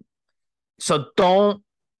sprint. So don't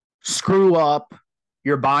screw up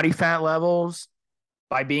your body fat levels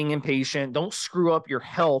by being impatient. Don't screw up your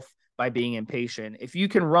health by being impatient. If you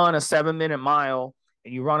can run a 7-minute mile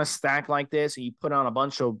and you run a stack like this and you put on a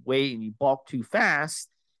bunch of weight and you bulk too fast,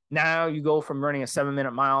 now you go from running a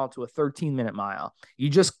 7-minute mile to a 13-minute mile. You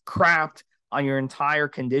just crapped on your entire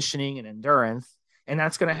conditioning and endurance, and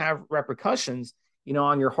that's going to have repercussions, you know,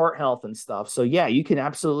 on your heart health and stuff. So yeah, you can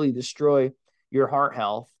absolutely destroy your heart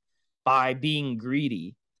health by being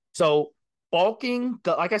greedy. So bulking,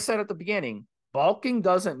 like I said at the beginning, Bulking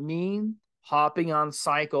doesn't mean hopping on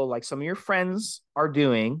cycle like some of your friends are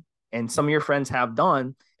doing and some of your friends have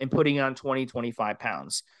done and putting on 20, 25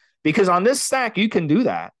 pounds. Because on this stack, you can do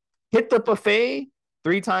that. Hit the buffet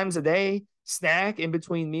 3 times a day, snack in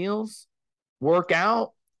between meals, work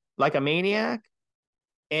out like a maniac,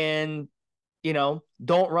 and,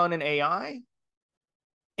 don't run an AI.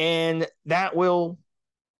 And that will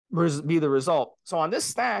be the result. So on this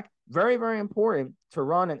stack, very, very important to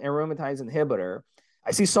run an aromatase inhibitor.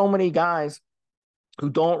 I see so many guys who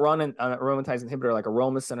don't run an aromatase inhibitor like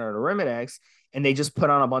Aromasin or Arimidex, and they just put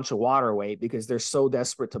on a bunch of water weight because they're so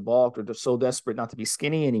desperate to bulk or they're so desperate not to be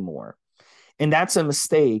skinny anymore. And that's a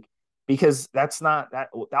mistake because that's not that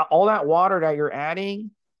all that water that you're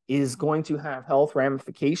adding is going to have health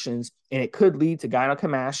ramifications, and it could lead to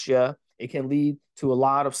gynecomastia. It can lead to a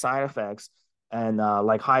lot of side effects and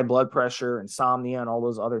like high blood pressure, insomnia, and all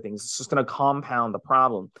those other things. It's just going to compound the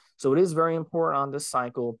problem. So it is very important on this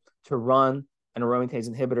cycle to run an aromatase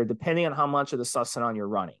inhibitor, depending on how much of the sustanon you're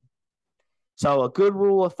running. So a good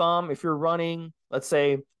rule of thumb, if you're running, let's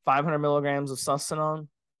say 500 milligrams of sustanon,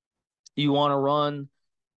 you want to run,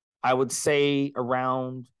 I would say,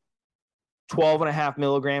 around 12.5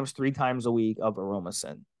 milligrams 3 times a week of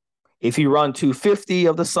Aromasin. If you run 250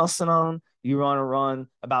 of the sustanon, you want to run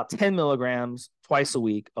about 10 milligrams twice a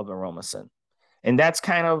week of Aromasin. And that's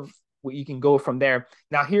kind of what you can go from there.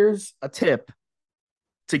 Now, here's a tip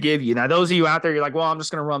to give you. Now, those of you out there, you're like, well, I'm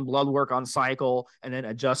just going to run blood work on cycle and then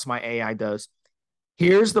adjust my AI dose.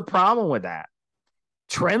 Here's the problem with that.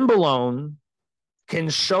 Trenbolone can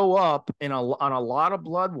show up on a lot of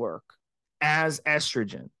blood work as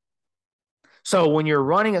estrogen. So when you're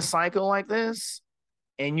running a cycle like this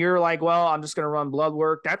and you're like, well, I'm just going to run blood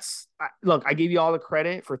work, look, I give you all the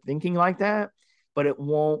credit for thinking like that, but it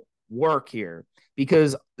won't work here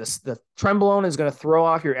because the Trenbolone is going to throw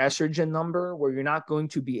off your estrogen number where you're not going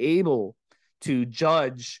to be able to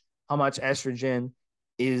judge how much estrogen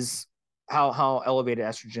is, how elevated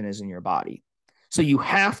estrogen is in your body. So you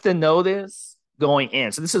have to know this going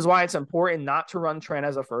in. So this is why it's important not to run Tren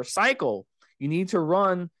as a first cycle. You need to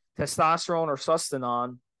run testosterone or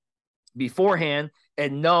sustanon beforehand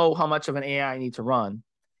and know how much of an AI I need to run.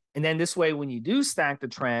 And then this way, when you do stack the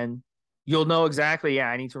Tren, you'll know exactly,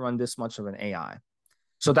 I need to run this much of an AI.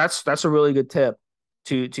 So that's a really good tip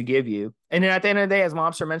to give you. And then at the end of the day, as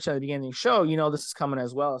Mobster mentioned at the beginning of the show, this is coming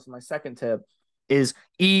as well. So my second tip is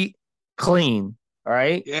eat clean. All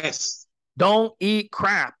right. Yes. Don't eat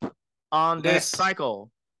crap on this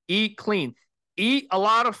cycle. Eat clean. Eat a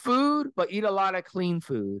lot of food, but eat a lot of clean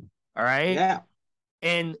food. All right. Yeah.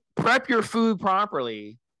 And prep your food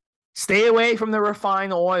properly. Stay away from the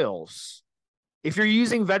refined oils. If you're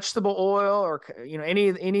using vegetable oil or any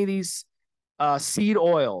of these seed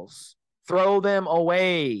oils, throw them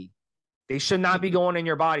away. They should not be going in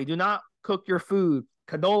your body. Do not cook your food.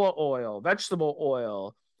 Canola oil, vegetable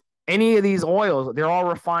oil, any of these oils, they're all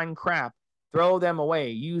refined crap. Throw them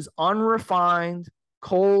away. Use unrefined,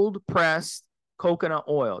 cold-pressed coconut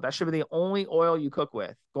oil. That should be the only oil you cook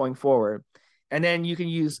with going forward. And then you can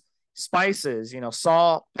use spices,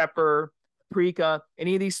 salt, pepper, paprika,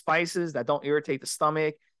 any of these spices that don't irritate the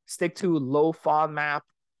stomach. Stick to low FODMAP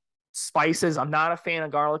spices. I'm not a fan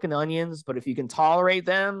of garlic and onions, but if you can tolerate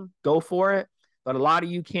them, go for it. But a lot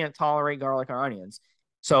of you can't tolerate garlic or onions.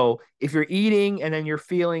 So if you're eating and then you're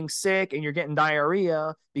feeling sick and you're getting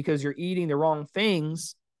diarrhea because you're eating the wrong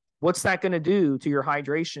things, what's that going to do to your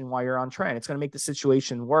hydration while you're on Tren? It's going to make the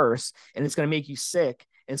situation worse, and it's going to make you sick,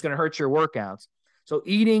 and it's going to hurt your workouts. So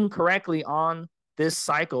eating correctly on this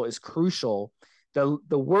cycle is crucial. The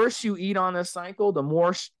worse you eat on this cycle, the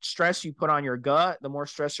more stress you put on your gut, the more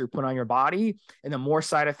stress you put on your body, and the more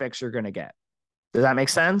side effects you're going to get. Does that make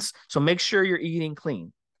sense? So make sure you're eating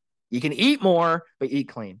clean. You can eat more, but eat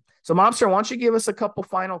clean. So, Mobster, why don't you give us a couple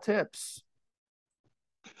final tips?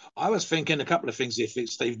 I was thinking a couple of things here,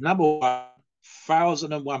 Steve. Number one,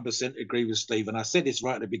 1,001% agree with Steve. And I said this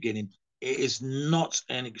right at the beginning. It is not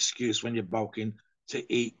an excuse when you're bulking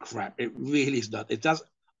to eat crap. It really is not. It does.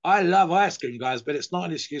 I love ice cream, guys, but it's not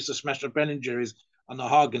an excuse to smash the Ben & Jerry's and the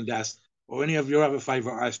Haagen-Dazs or any of your other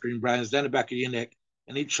favorite ice cream brands down the back of your neck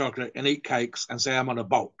and eat chocolate and eat cakes and say I'm on a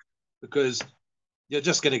bulk, because you're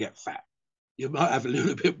just going to get fat. You might have a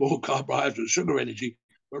little bit more carbohydrate, sugar energy,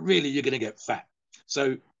 but really you're going to get fat.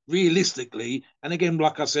 So realistically, and again,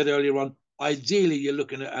 like I said earlier on, ideally you're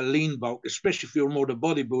looking at a lean bulk, especially if you're more the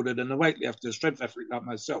bodybuilder than the weightlifter, a strength athlete like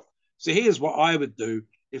myself. So here's what I would do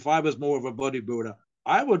if I was more of a bodybuilder.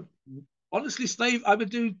 I would, honestly, Steve, I would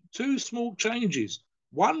do 2 small changes.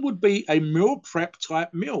 One would be a meal prep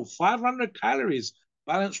type meal, 500 calories,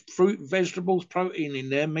 balanced fruit, vegetables, protein in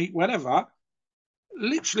there, meat, whatever.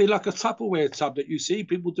 literally like a Tupperware tub that you see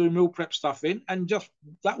people doing meal prep stuff in, and just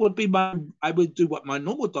that would be I would do what my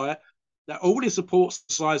normal diet that already supports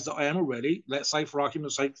the size that I am already. Let's say, for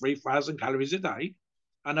argument's sake, 3,000 calories a day,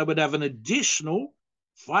 and I would have an additional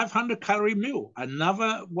 500 calorie meal,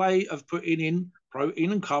 another way of putting in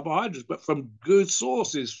protein and carbohydrates, but from good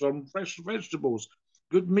sources, from fresh vegetables,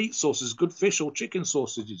 good meat sources, good fish or chicken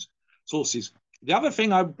sources. The other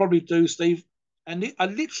thing I would probably do, Steve, and I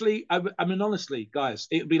mean, honestly, guys,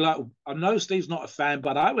 it would be like, I know Steve's not a fan,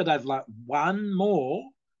 but I would have like one more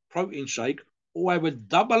protein shake, or I would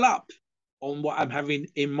double up on what I'm having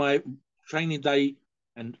in my training day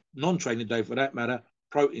and non-training day, for that matter,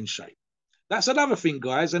 protein shake. That's another thing,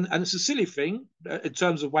 guys, and it's a silly thing in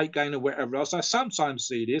terms of weight gain or whatever else. I sometimes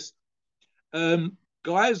see this.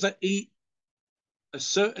 Guys that eat a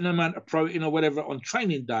certain amount of protein or whatever on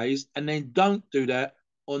training days and then don't do that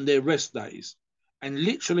on their rest days. And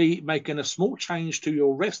literally making a small change to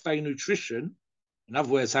your rest day nutrition, in other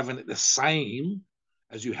words, having it the same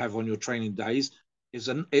as you have on your training days,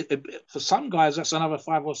 for some guys, that's another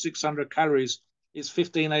 500 or 600 calories. It's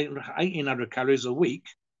 1,800 calories a week.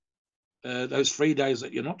 Those 3 days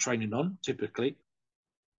that you're not training on, typically,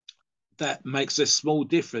 that makes a small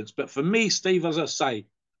difference. But for me, Steve, as I say,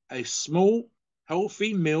 a small,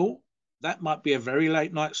 healthy meal, that might be a very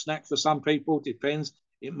late night snack for some people, depends.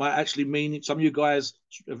 It might actually mean some of you guys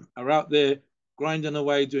are out there grinding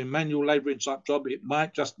away, doing manual laboring type job. It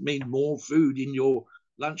might just mean more food in your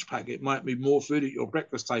lunch pack. It might be more food at your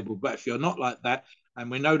breakfast table. But if you're not like that,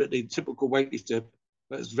 and we know that the typical weightlifter,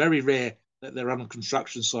 but it's very rare that they're on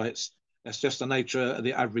construction sites. That's just the nature of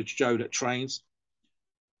the average Joe that trains.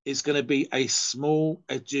 It's going to be a small,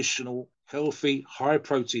 additional, healthy, high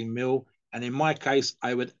protein meal. And in my case,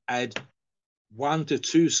 I would add 1 to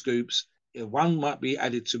 2 scoops. One might be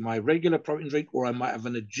added to my regular protein drink, or I might have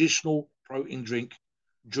an additional protein drink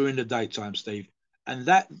during the daytime, Steve. And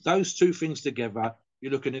those two things together,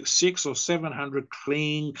 you're looking at 600 or 700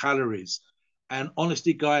 clean calories. And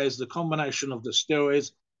honestly, guys, the combination of the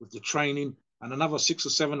steroids with the training and another 600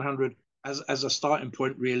 or 700 as a starting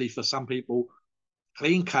point, really, for some people,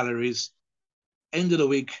 clean calories, end of the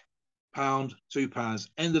week, pound, 2 pounds,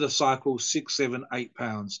 end of the cycle, 6, 7, 8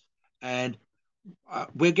 pounds. And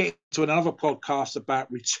we're getting to another podcast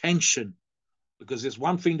about retention, because it's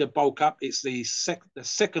one thing to bulk up. It's the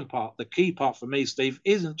second part, the key part for me, Steve,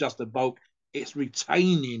 isn't just the bulk, it's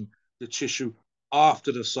retaining the tissue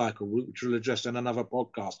after the cycle, which we'll address in another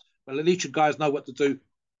podcast. But at least you guys know what to do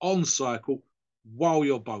on cycle while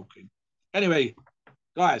you're bulking. Anyway,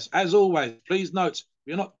 guys, as always, please note,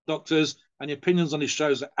 we're not doctors, and the opinions on this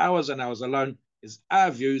shows are ours and ours alone. Is our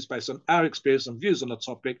views based on our experience and views on the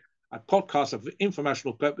topic. A podcast are for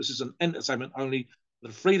informational purposes and entertainment only. The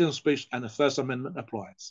freedom of speech and the First Amendment applies.